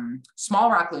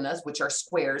small rock lunas, which are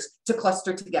squares, to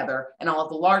cluster together, and all of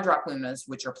the large rock lunas,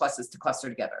 which are pluses, to cluster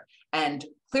together. And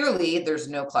clearly there's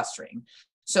no clustering.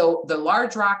 So the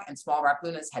large rock and small rock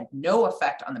lunas had no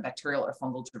effect on the bacterial or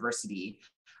fungal diversity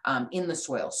in the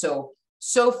soil.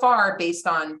 So far, based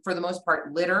on, for the most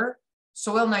part, litter,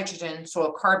 soil nitrogen,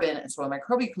 soil carbon, and soil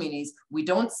microbial communities, we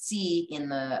don't see in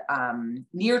the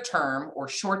near term or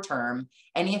short term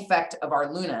any effect of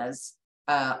our lunas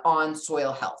on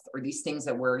soil health, or these things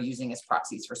that we're using as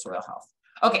proxies for soil health.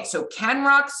 Okay, so can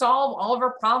rock solve all of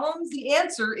our problems? The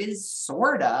answer is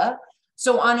sorta.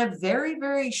 So on a very,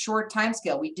 very short time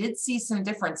scale, we did see some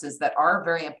differences that are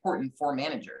very important for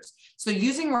managers. So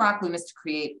using large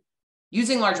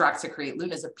rocks to create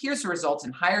lunas appears to result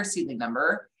in higher seedling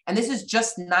number. And this is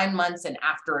just 9 months and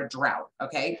after a drought,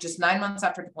 okay? Just 9 months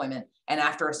after deployment and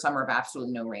after a summer of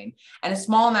absolutely no rain, and a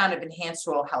small amount of enhanced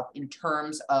soil health in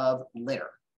terms of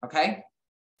litter, okay?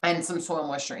 And some soil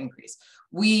moisture increase.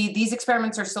 These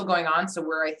experiments are still going on. So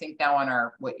we're, I think, now on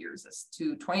our, what year is this?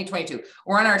 2022.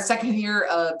 We're on our 2nd year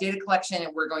of data collection,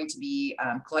 and we're going to be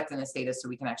collecting this data so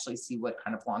we can actually see what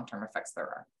kind of long-term effects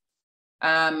there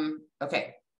are.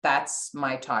 Okay, that's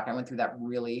my talk. I went through that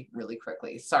really, really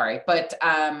quickly. Sorry, but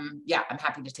yeah, I'm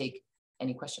happy to take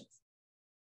any questions.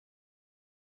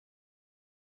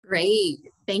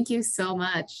 Great. Thank you so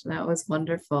much. That was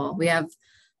wonderful. We have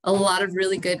a lot of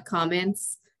really good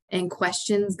comments and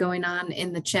questions going on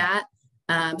in the chat.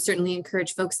 Certainly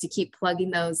encourage folks to keep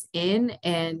plugging those in,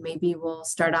 and maybe we'll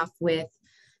start off with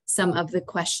some of the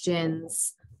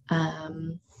questions.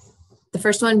 The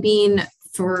first one being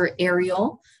for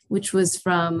Ariel, which was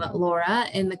from Laura.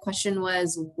 And the question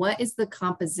was, what is the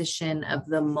composition of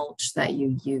the mulch that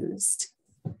you used?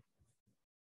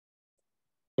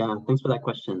 Yeah, thanks for that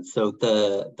question. So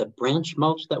the branch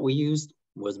mulch that we used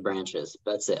was branches.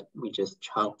 That's it. We just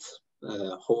chopped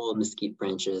whole mesquite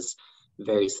branches.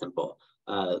 Very simple.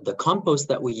 The compost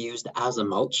that we used as a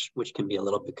mulch, which can be a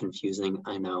little bit confusing,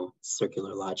 I know,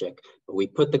 circular logic, but we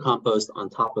put the compost on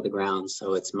top of the ground,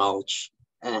 so it's mulch,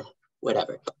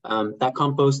 whatever. That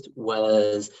compost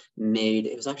was made,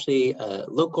 it was actually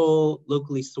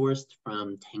locally sourced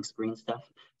from Tanks Green Stuff.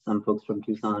 Some folks from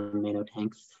Tucson may know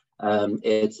Tanks.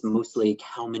 It's mostly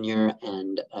cow manure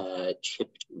and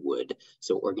chipped wood.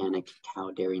 So organic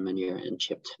cow dairy manure and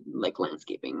chipped like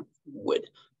landscaping wood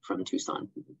from Tucson,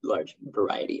 large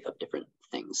variety of different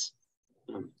things.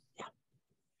 Yeah.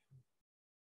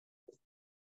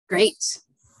 Great,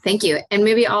 thank you. And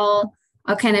maybe I'll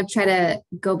kind of try to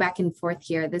go back and forth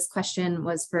here. This question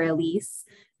was for Elise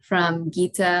from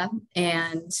Gita,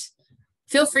 and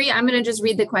feel free, I'm going to just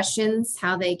read the questions,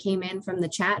 how they came in from the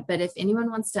chat, but if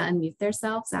anyone wants to unmute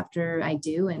themselves after I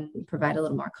do and provide a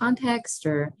little more context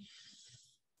or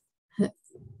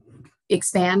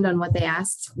expand on what they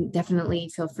asked, definitely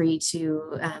feel free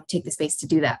to take the space to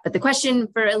do that. But the question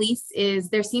for Elise is,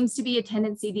 there seems to be a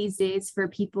tendency these days for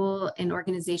people and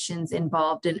organizations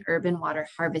involved in urban water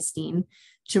harvesting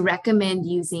to recommend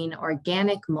using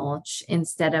organic mulch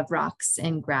instead of rocks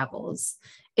and gravels.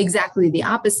 Exactly the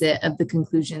opposite of the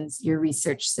conclusions your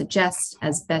research suggests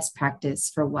as best practice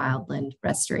for wildland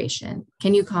restoration.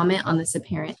 Can you comment on this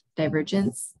apparent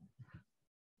divergence?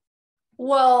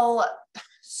 Well,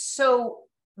 so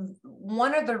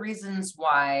one of the reasons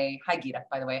why, hi Gita,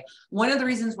 by the way, one of the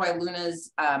reasons why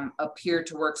lunas appear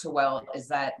to work so well is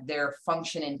that they're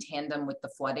function in tandem with the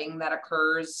flooding that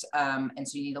occurs. And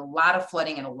so you need a lot of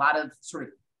flooding and a lot of sort of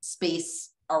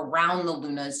space around the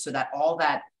lunas so that all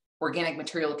that organic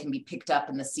material can be picked up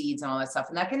in the seeds and all that stuff.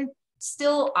 And that can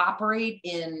still operate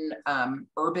in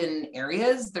urban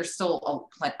areas. There's still,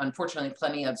 unfortunately,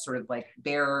 plenty of sort of like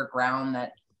bare ground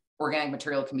that organic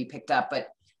material can be picked up, but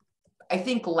I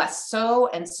think less so.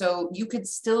 And so you could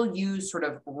still use sort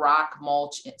of rock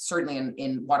mulch, certainly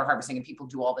in water harvesting, and people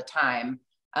do all the time.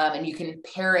 And you can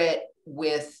pair it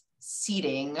with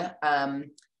seeding.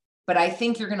 But I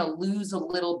think you're going to lose a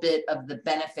little bit of the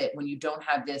benefit when you don't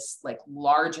have this like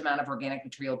large amount of organic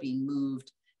material being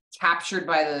moved, captured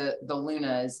by the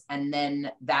lunas, and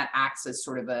then that acts as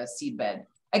sort of a seed bed.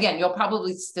 Again, you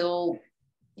probably still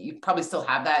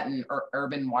have that in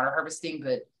urban water harvesting,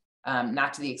 but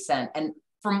not to the extent. And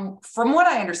from what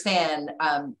I understand,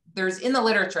 there's in the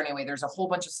literature anyway, there's a whole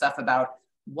bunch of stuff about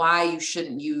why you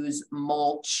shouldn't use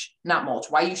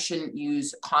why you shouldn't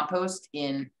use compost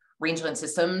in rangeland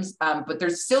systems. But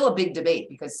there's still a big debate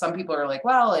because some people are like,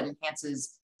 well, it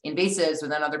enhances invasives,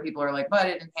 and then other people are like, but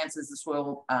it enhances the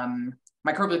soil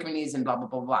microbial communities and blah, blah,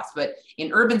 blah, blah. But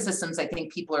in urban systems, I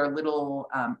think people are a little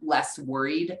less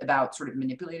worried about sort of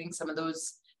manipulating some of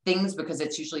those things because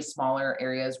it's usually smaller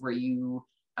areas where you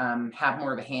have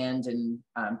more of a hand in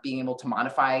being able to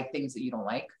modify things that you don't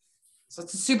like. So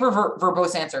it's a super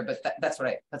verbose answer, but that's what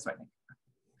I think.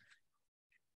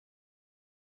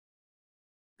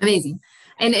 Amazing.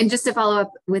 And just to follow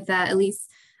up with that, Elise,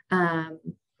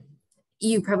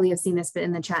 you probably have seen this, but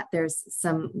in the chat, there's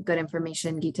some good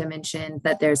information. Gita mentioned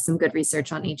that there's some good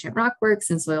research on ancient rockworks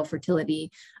and soil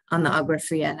fertility on the Agua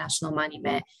Fria National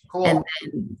Monument. Cool. And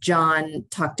then John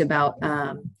talked about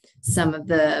some of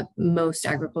the most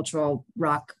agricultural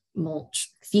rock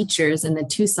mulch features in the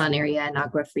Tucson area and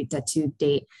Agua Frita to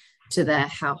date to the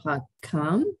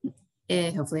Hauhakam.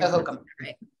 Hopefully I got that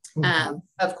right.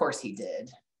 Of course he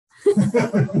did.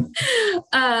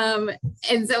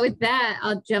 And so with that,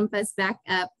 I'll jump us back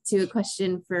up to a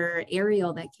question for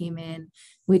Ariel that came in,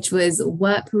 which was,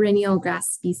 what perennial grass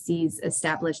species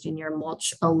established in your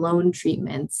mulch alone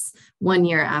treatments 1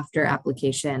 year after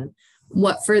application?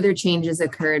 What further changes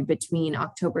occurred between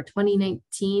October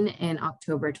 2019 and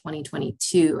October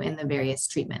 2022 in the various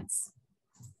treatments?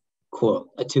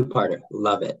 Cool, a two-parter,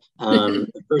 love it.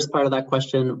 The first part of that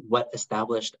question, what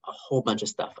established? A whole bunch of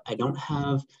stuff. I don't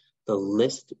have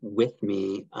list with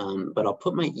me, but I'll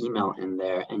put my email in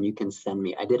there and you can send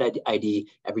me. I did ID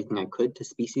everything I could to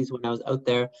species when I was out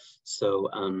there. So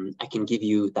I can give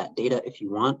you that data if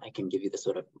you want. I can give you the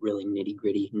sort of really nitty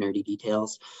gritty, nerdy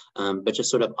details, but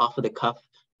just sort of off of the cuff,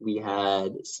 we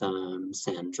had some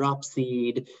sand drop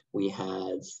seed, we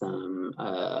had some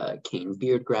cane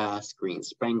beard grass, green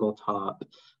sprangletop.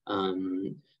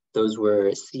 Those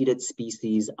were seeded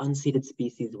species. Unseeded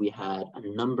species, we had a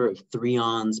number of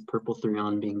thrions, purple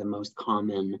thrion being the most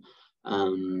common,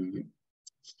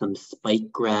 some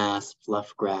spike grass,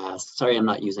 fluff grass. Sorry, I'm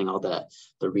not using all the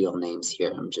real names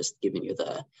here. I'm just giving you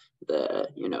the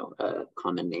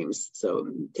common names.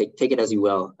 So take it as you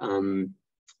will.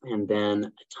 And then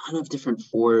a ton of different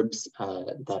forbs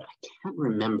that I can't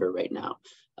remember right now.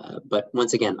 But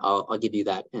once again, I'll give you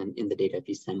that in the data if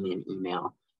you send me an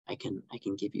email. I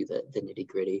can give you the nitty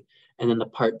gritty. And then the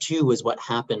part 2 was what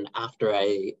happened after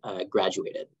I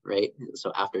graduated, right?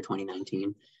 So after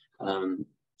 2019,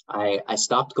 I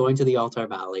stopped going to the Altar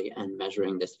Valley and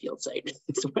measuring this field site.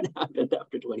 It's what happened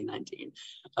after 2019.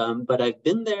 But I've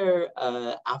been there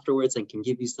afterwards and can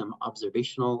give you some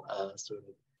observational sort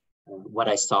of what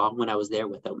I saw when I was there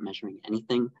without measuring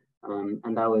anything.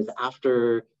 And that was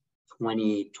after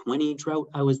 2020 drought,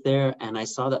 I was there and I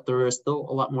saw that there were still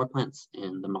a lot more plants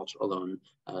in the mulch alone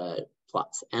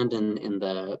plots and in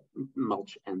the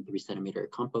mulch and 3 centimeter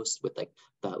compost with like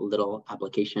that little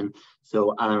application.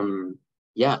 So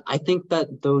yeah, I think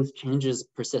that those changes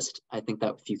persist. I think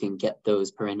that if you can get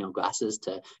those perennial grasses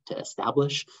to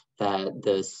establish, that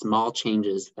the small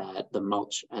changes that the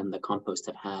mulch and the compost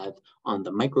have had on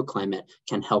the microclimate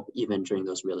can help even during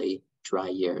those really dry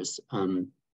years.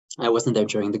 I wasn't there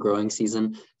during the growing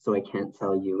season, so I can't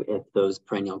tell you if those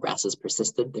perennial grasses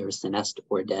persisted. They were senesced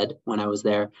or dead when I was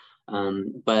there.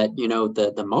 But you know,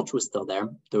 the mulch was still there.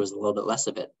 There was a little bit less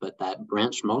of it, but that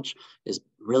branch mulch is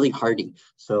really hardy.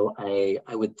 So I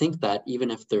would think that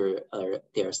even if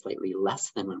they are slightly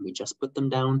less than when we just put them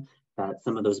down, that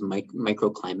some of those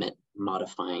microclimate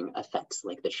modifying effects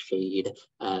like the shade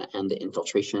and the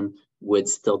infiltration would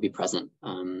still be present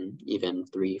even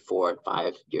 3, 4,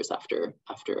 5 years after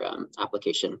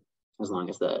application, as long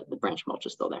as the branch mulch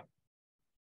is still there.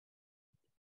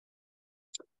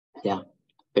 Yeah,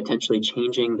 potentially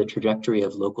changing the trajectory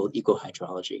of local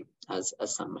ecohydrology, as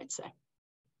some might say.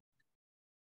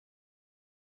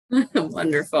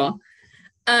 Wonderful.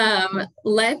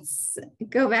 Let's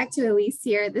go back to Elise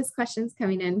here. This question's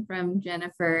coming in from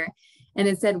Jennifer, and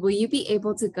it said, will you be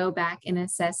able to go back and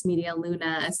assess Media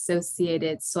Luna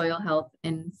associated soil health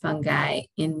and fungi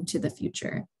into the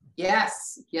future?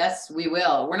 Yes, we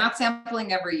will. We're not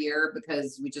sampling every year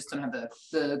because we just don't have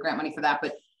the grant money for that,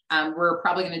 but we're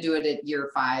probably going to do it at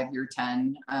year 5, year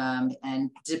 10.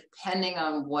 And depending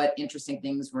on what interesting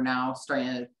things we're now starting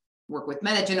to work with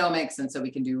metagenomics, and so we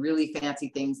can do really fancy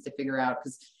things to figure out,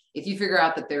 because if you figure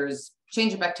out that there's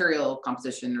change in bacterial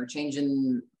composition or change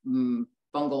in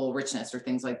fungal richness or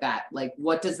things like that, like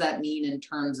what does that mean in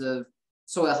terms of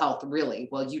soil health really?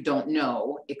 Well, you don't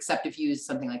know, except if you use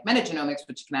something like metagenomics,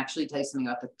 which can actually tell you something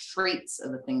about the traits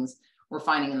of the things we're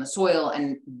finding in the soil,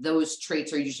 and those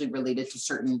traits are usually related to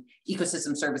certain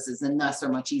ecosystem services, and thus are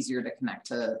much easier to connect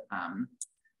to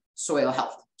soil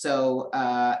health. So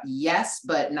yes,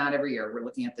 but not every year. We're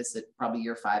looking at this at probably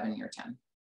year 5 and year 10.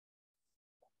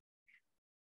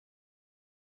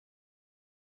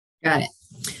 Got it.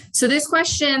 So this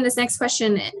next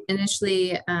question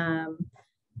initially,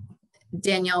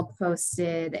 Danielle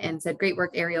posted and said, great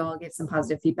work, Ariel. I'll get some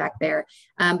positive feedback there.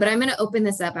 But I'm going to open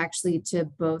this up actually to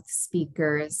both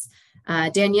speakers.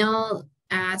 Danielle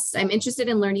asked, I'm interested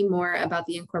in learning more about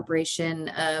the incorporation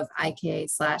of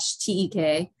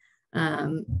IK/TEK.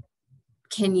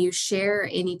 Can you share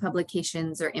any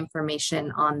publications or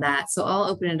information on that? So I'll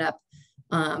open it up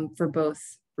for both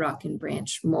rock and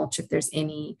branch mulch, if there's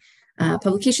any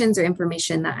publications or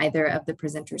information that either of the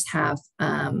presenters have,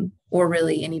 or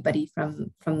really anybody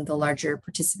from the larger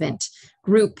participant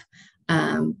group.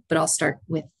 But I'll start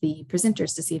with the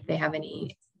presenters to see if they have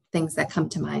any things that come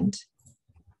to mind.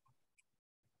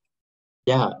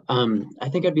 Yeah, I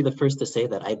think I'd be the first to say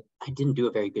that I didn't do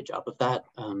a very good job of that.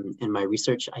 In my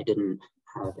research, I didn't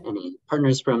have any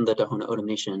partners from the Tohono O'odham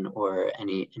Nation or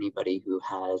anybody who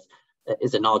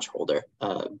is a knowledge holder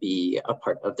be a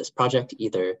part of this project,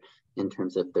 either in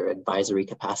terms of their advisory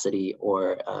capacity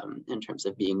or in terms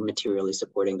of being materially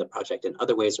supporting the project in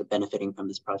other ways or benefiting from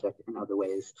this project in other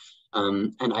ways.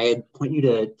 And I'd point you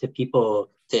to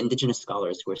people, to Indigenous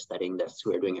scholars who are studying this,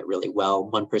 who are doing it really well.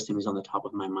 One person who's on the top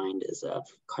of my mind is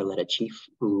Carletta Chief,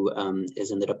 who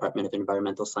is in the Department of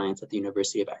Environmental Science at the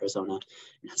University of Arizona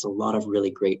and has a lot of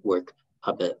really great work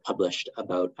published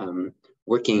about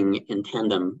working in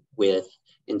tandem with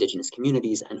Indigenous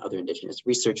communities and other Indigenous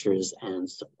researchers and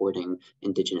supporting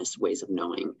Indigenous ways of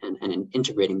knowing and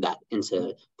integrating that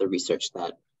into the research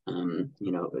that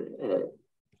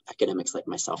academics like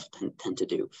myself tend to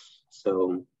do.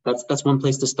 So that's one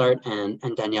place to start. And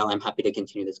Danielle, I'm happy to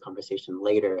continue this conversation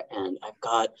later. And I've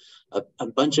got a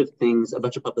bunch of things, a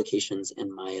bunch of publications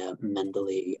in my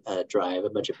Mendeley drive, a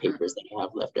bunch of papers that I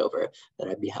have left over that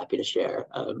I'd be happy to share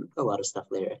a lot of stuff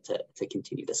later to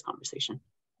continue this conversation.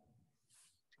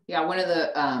 Yeah, one of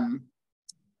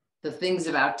the things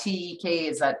about TEK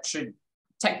is that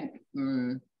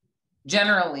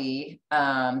generally,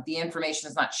 the information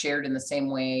is not shared in the same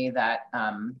way that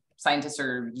scientists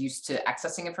are used to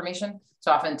accessing information.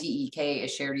 So often TEK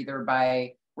is shared either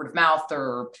by word of mouth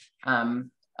or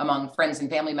among friends and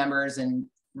family members, and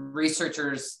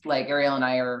researchers like Ariel and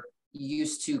I are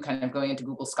used to kind of going into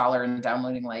Google Scholar and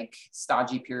downloading like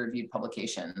stodgy peer-reviewed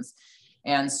publications.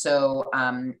 And so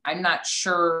I'm not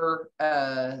sure,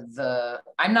 I'm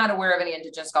not aware of any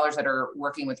Indigenous scholars that are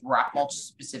working with rock mulch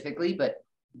specifically, but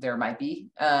there might be.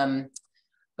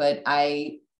 But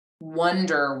I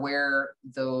wonder where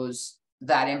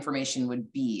that information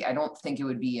would be. I don't think it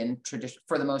would be in tradition,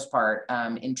 for the most part,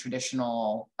 in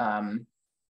traditional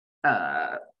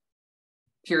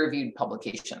peer-reviewed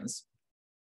publications.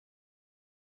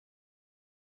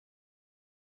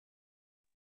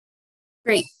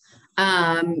 Great.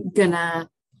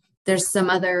 There's some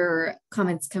other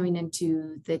comments coming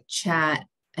into the chat.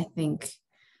 I think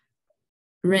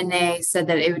Renee said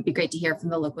that it would be great to hear from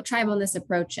the local tribe on this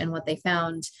approach and what they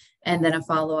found, and then a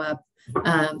follow-up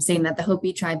saying that the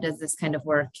Hopi tribe does this kind of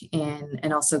work,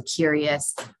 and also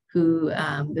curious who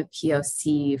the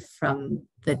POC from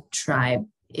the tribe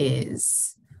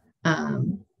is. Yeah,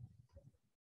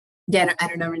 I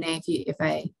don't know, Renee, if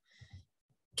I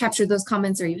captured those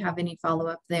comments or you have any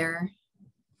follow-up there.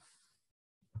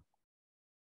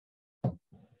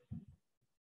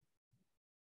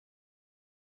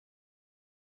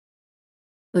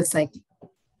 Looks like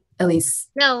Elise.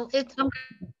 No, it's.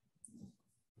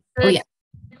 Oh yeah.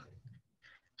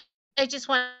 I just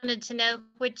wanted to know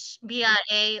which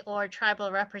BIA or tribal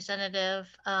representative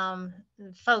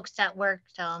folks that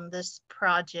worked on this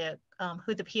project,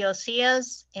 who the POC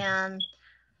is, and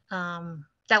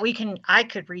that I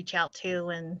could reach out to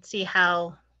and see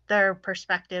how their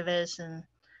perspective is. And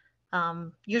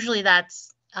usually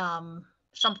that's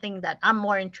something that I'm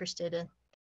more interested in.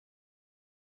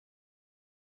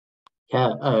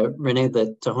 Yeah, Renee,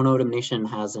 the Tohono O'odham Nation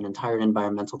has an entire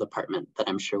environmental department that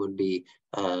I'm sure would be,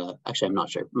 actually, I'm not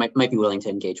sure, might be willing to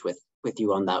engage with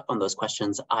you on those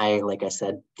questions. Like I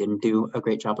said, didn't do a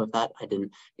great job of that. I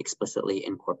didn't explicitly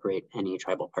incorporate any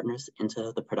tribal partners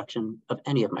into the production of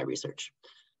any of my research.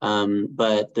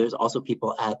 But there's also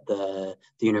people at the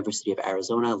University of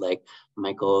Arizona, like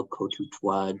Michael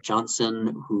Kotutwa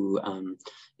Johnson, who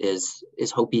is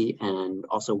Hopi and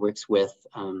also works with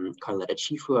Carletta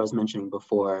Chief, who I was mentioning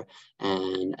before.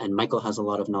 And Michael has a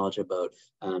lot of knowledge about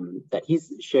that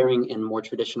he's sharing in more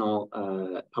traditional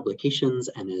publications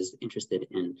and is interested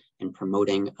in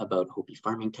promoting about Hopi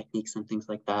farming techniques and things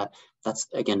like that. That's,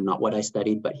 again, not what I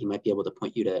studied, but he might be able to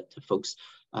point you to folks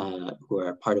who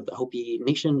are part of the Hopi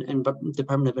Nation and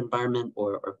Department of Environment,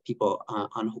 or people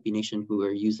on Hopi Nation who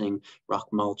are using rock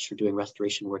mulch or doing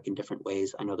restoration work in different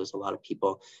ways. I know there's a lot of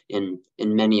people in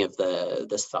many of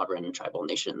the sovereign tribal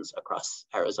nations across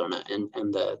Arizona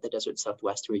and the desert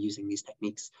Southwest who are using these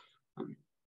techniques.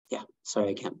 Yeah, sorry,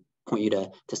 I can't point you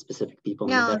to specific people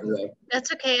in a better way.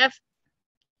 That's okay.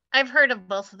 I've heard of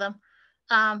both of them.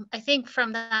 I think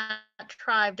from that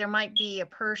tribe, there might be a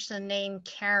person named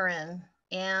Karen.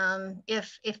 And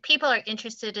if people are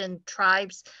interested in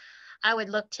tribes, I would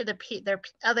look to their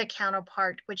other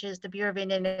counterpart, which is the Bureau of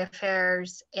Indian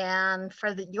Affairs. And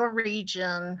for your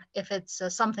region, if it's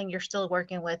something you're still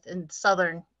working with in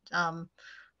southern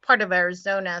part of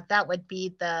Arizona, that would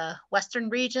be the Western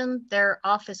region. Their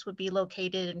office would be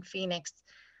located in Phoenix.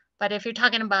 But if you're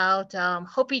talking about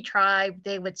Hopi tribe,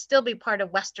 they would still be part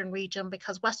of Western region,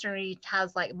 because Western region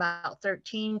has like about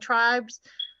 13 tribes.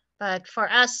 But for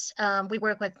us, we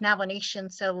work with Navajo Nation,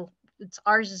 so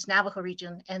ours is Navajo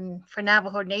region. And for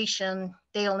Navajo Nation,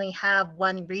 they only have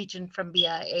one region from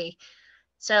BIA.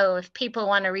 So if people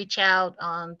want to reach out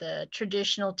on the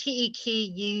traditional TEK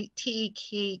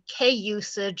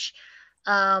usage,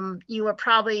 you are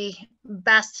probably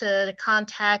best to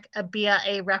contact a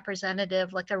BIA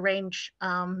representative, like a range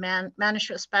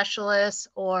management specialist,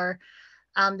 or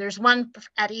there's one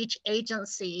at each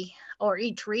agency or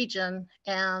each region,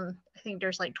 and I think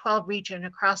there's like 12 regions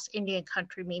across Indian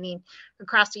country, meaning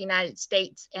across the United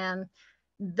States. And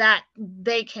that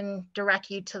they can direct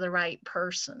you to the right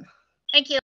person. Thank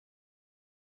you.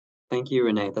 Thank you,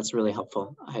 Renee. That's really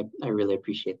helpful. I really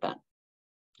appreciate that.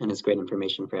 And it's great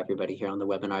information for everybody here on the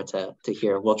webinar to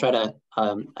hear. We'll try to,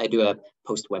 I do a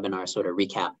post-webinar sort of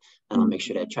recap, and I'll make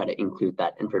sure to try to include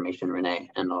that information,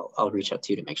 Renee, and I'll reach out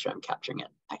to you to make sure I'm capturing it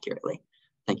accurately.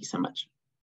 Thank you so much.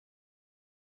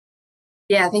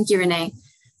 Yeah, thank you, Renee.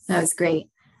 That was great.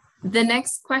 The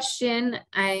next question,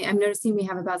 I'm noticing we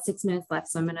have about 6 minutes left,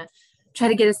 so I'm gonna try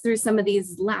to get us through some of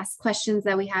these last questions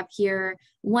that we have here.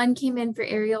 One came in for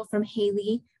Ariel from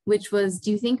Haley, which was,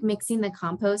 do you think mixing the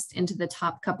compost into the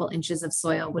top couple inches of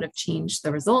soil would have changed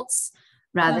the results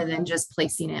rather than just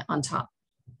placing it on top?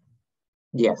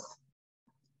 Yes.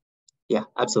 Yeah,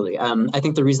 absolutely. I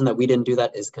think the reason that we didn't do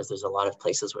that is because there's a lot of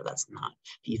places where that's not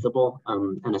feasible.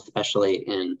 And especially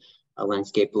in a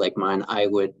landscape like mine, I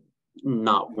would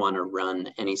not want to run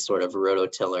any sort of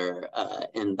rototiller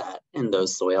in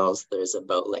those soils. There's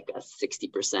about like a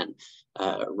 60%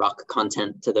 rock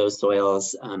content to those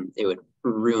soils. It would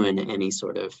ruin any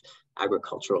sort of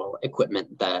agricultural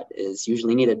equipment that is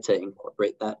usually needed to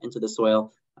incorporate that into the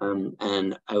soil.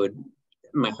 And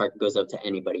my heart goes out to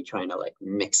anybody trying to like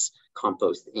mix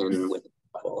compost in with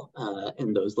gravel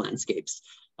in those landscapes.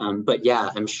 But yeah,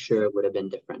 I'm sure it would have been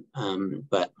different.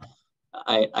 But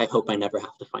I hope I never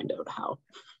have to find out how.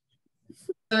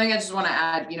 I think I just want to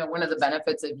add, one of the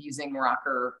benefits of using rock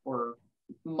or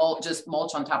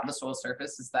mulch on top of the soil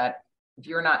surface is that if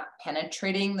you're not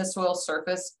penetrating the soil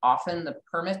surface, often the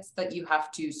permits that you have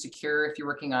to secure if you're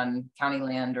working on county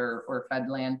land or fed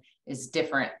land is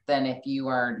different than if you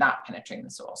are not penetrating the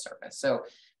soil surface. So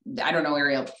I don't know,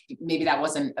 Ariel, maybe that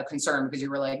wasn't a concern because you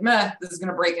were like, meh, this is going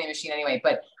to break any machine anyway.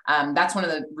 But that's one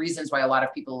of the reasons why a lot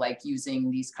of people like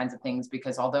using these kinds of things,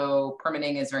 because although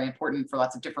permitting is very important for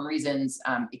lots of different reasons,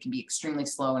 it can be extremely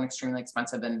slow and extremely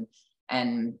expensive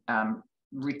and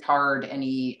retard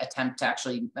any attempt to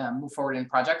actually move forward in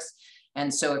projects.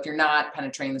 And so if you're not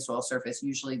penetrating the soil surface,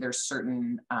 usually there's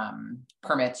certain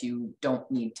permits you don't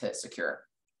need to secure.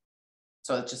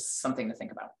 So it's just something to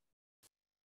think about.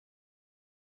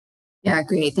 Yeah,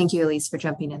 great. Thank you, Elise, for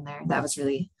jumping in there. That was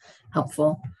really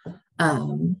helpful.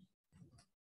 Another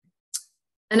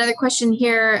question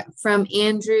here from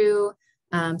Andrew.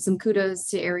 Some kudos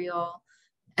to Ariel.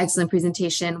 Excellent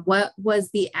presentation. What was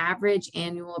the average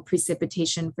annual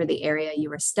precipitation for the area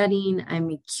you were studying?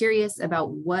 I'm curious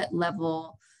about what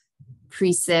level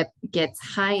precip gets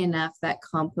high enough that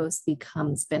compost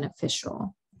becomes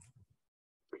beneficial.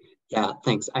 Yeah,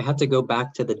 thanks. I had to go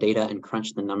back to the data and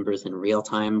crunch the numbers in real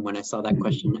time when I saw that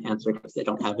question answered because they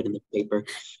don't have it in the paper.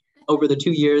 Over the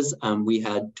 2 years, we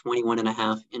had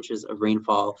 21.5 inches of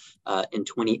rainfall. In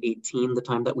 2018, the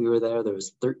time that we were there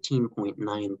was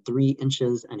 13.93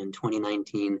 inches, and in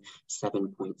 2019,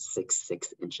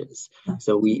 7.66 inches.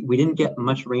 So we didn't get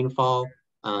much rainfall.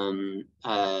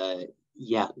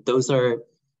 Yeah, those are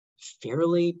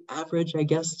fairly average, I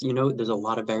guess. There's a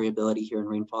lot of variability here in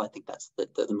rainfall. I think that's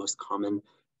the most common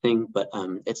thing, but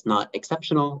it's not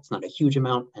exceptional. It's not a huge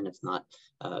amount, and it's not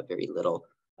very little.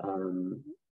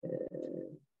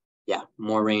 Yeah,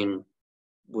 more rain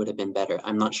would have been better.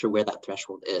 I'm not sure where that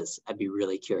threshold is. I'd be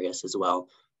really curious as well.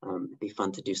 It'd be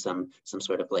fun to do some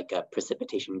sort of like a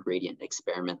precipitation gradient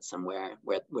experiment somewhere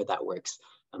where that works.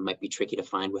 Might be tricky to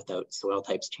find without soil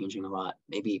types changing a lot.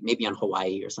 Maybe on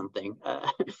Hawaii or something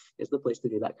is the place to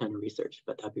do that kind of research,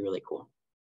 but that'd be really cool.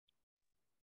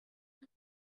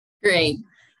 Great.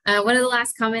 One of the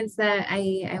last comments that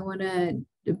I want to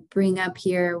bring up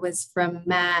here was from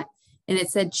Matt. And it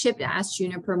said, chipped ash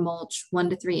juniper mulch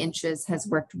 1 to 3 inches has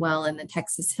worked well in the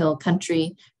Texas Hill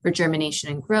Country for germination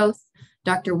and growth.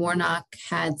 Dr. Warnock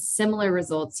had similar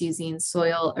results using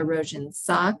soil erosion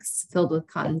socks filled with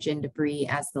cotton gin debris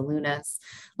as the lunas.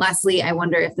 Lastly, I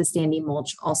wonder if the standing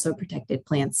mulch also protected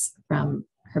plants from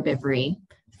herbivory.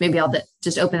 Maybe I'll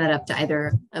just open that up to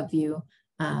either of you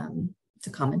to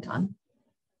comment on.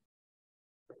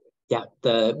 Yeah,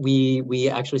 we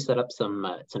actually set up some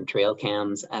trail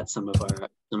cams at some of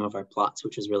our plots,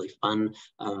 which was really fun.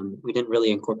 We didn't really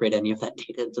incorporate any of that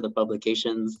data into the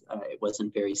publications. It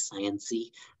wasn't very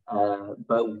sciencey,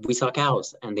 but we saw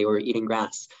cows and they were eating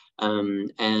grass,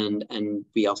 and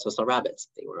we also saw rabbits.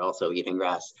 They were also eating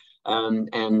grass,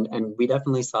 and we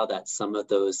definitely saw that some of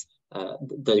those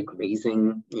the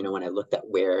grazing, when I looked at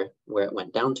where it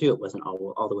went down to, it wasn't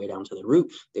all the way down to the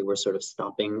root. They were sort of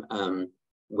stopping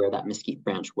where that mesquite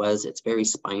branch was. It's very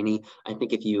spiny. I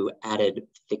think if you added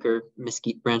thicker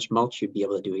mesquite branch mulch, you'd be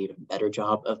able to do an even better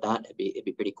job of that. It'd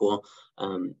be pretty cool.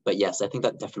 But yes, I think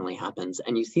that definitely happens.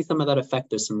 And you see some of that effect.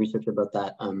 There's some research about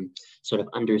that sort of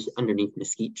underneath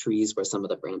mesquite trees where some of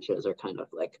the branches are kind of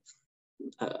like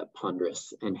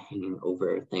ponderous and hanging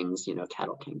over things. You know,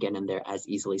 cattle can't get in there as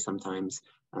easily sometimes.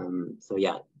 So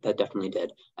yeah, that definitely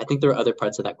did. I think there are other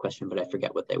parts of that question, but I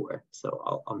forget what they were.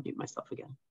 So I'll mute myself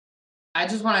again. I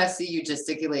just want to see you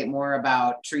gesticulate more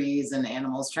about trees and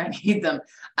animals trying to eat them.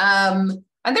 And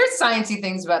there's sciencey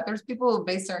things about, there's people who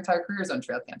base their entire careers on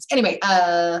trail cams. Anyway,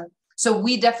 so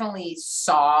we definitely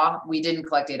saw, we didn't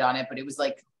collect data on it, but it was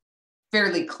like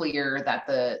fairly clear that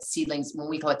the seedlings, when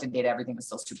we collected data, everything was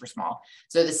still super small.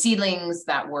 So the seedlings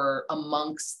that were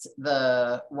amongst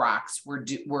the rocks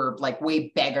were like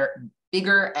way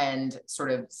bigger and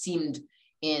sort of seemed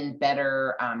in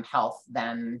better health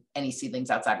than any seedlings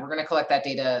outside. We're going to collect that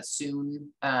data soon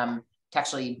to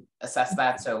actually assess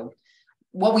that. So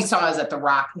what we saw is that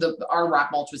our rock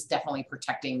mulch was definitely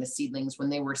protecting the seedlings when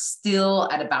they were still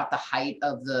at about the height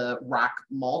of the rock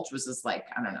mulch, was just like,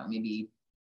 I don't know, maybe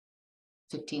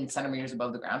 15 centimeters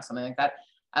above the ground, something like that.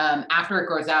 After it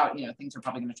grows out, you know, things are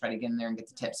probably going to try to get in there and get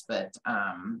the tips, but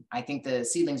I think the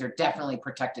seedlings are definitely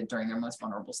protected during their most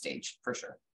vulnerable stage, for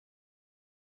sure.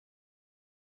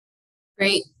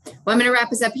 Great. Well, I'm going to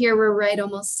wrap us up here. We're right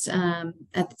almost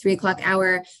at the 3 o'clock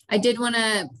hour. I did want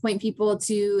to point people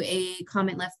to a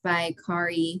comment left by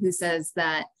Kari, who says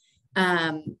that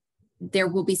there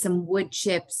will be some wood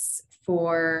chips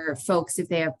for folks if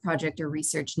they have project or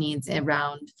research needs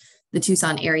around the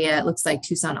Tucson area. It looks like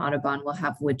Tucson Audubon will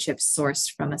have wood chips sourced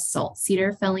from a salt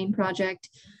cedar felling project.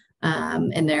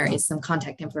 And there is some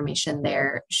contact information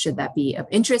there, should that be of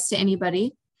interest to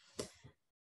anybody.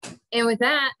 And with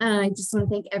that, I just want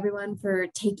to thank everyone for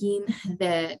taking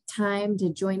the time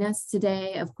to join us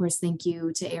today. Of course, thank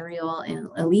you to Ariel and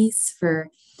Elise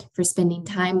for spending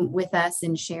time with us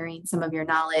and sharing some of your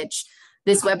knowledge.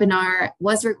 This webinar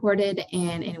was recorded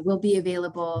and it will be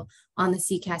available on the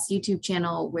CCAST YouTube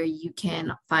channel, where you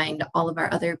can find all of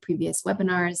our other previous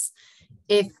webinars.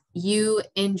 If you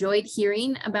enjoyed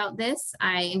hearing about this,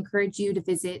 I encourage you to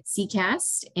visit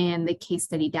CCAST and the case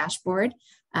study dashboard,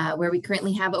 where we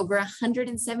currently have over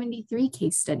 173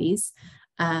 case studies,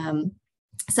 some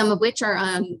of which are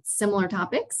on similar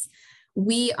topics.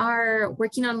 We are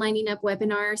working on lining up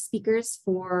webinar speakers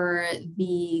for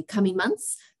the coming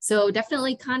months. So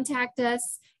definitely contact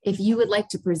us if you would like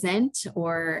to present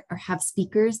or have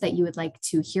speakers that you would like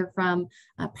to hear from,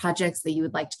 projects that you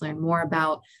would like to learn more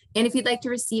about. And if you'd like to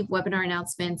receive webinar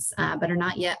announcements, but are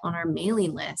not yet on our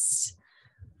mailing list.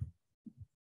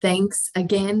 Thanks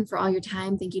again for all your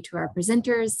time. Thank you to our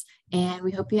presenters, and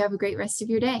we hope you have a great rest of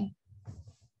your day.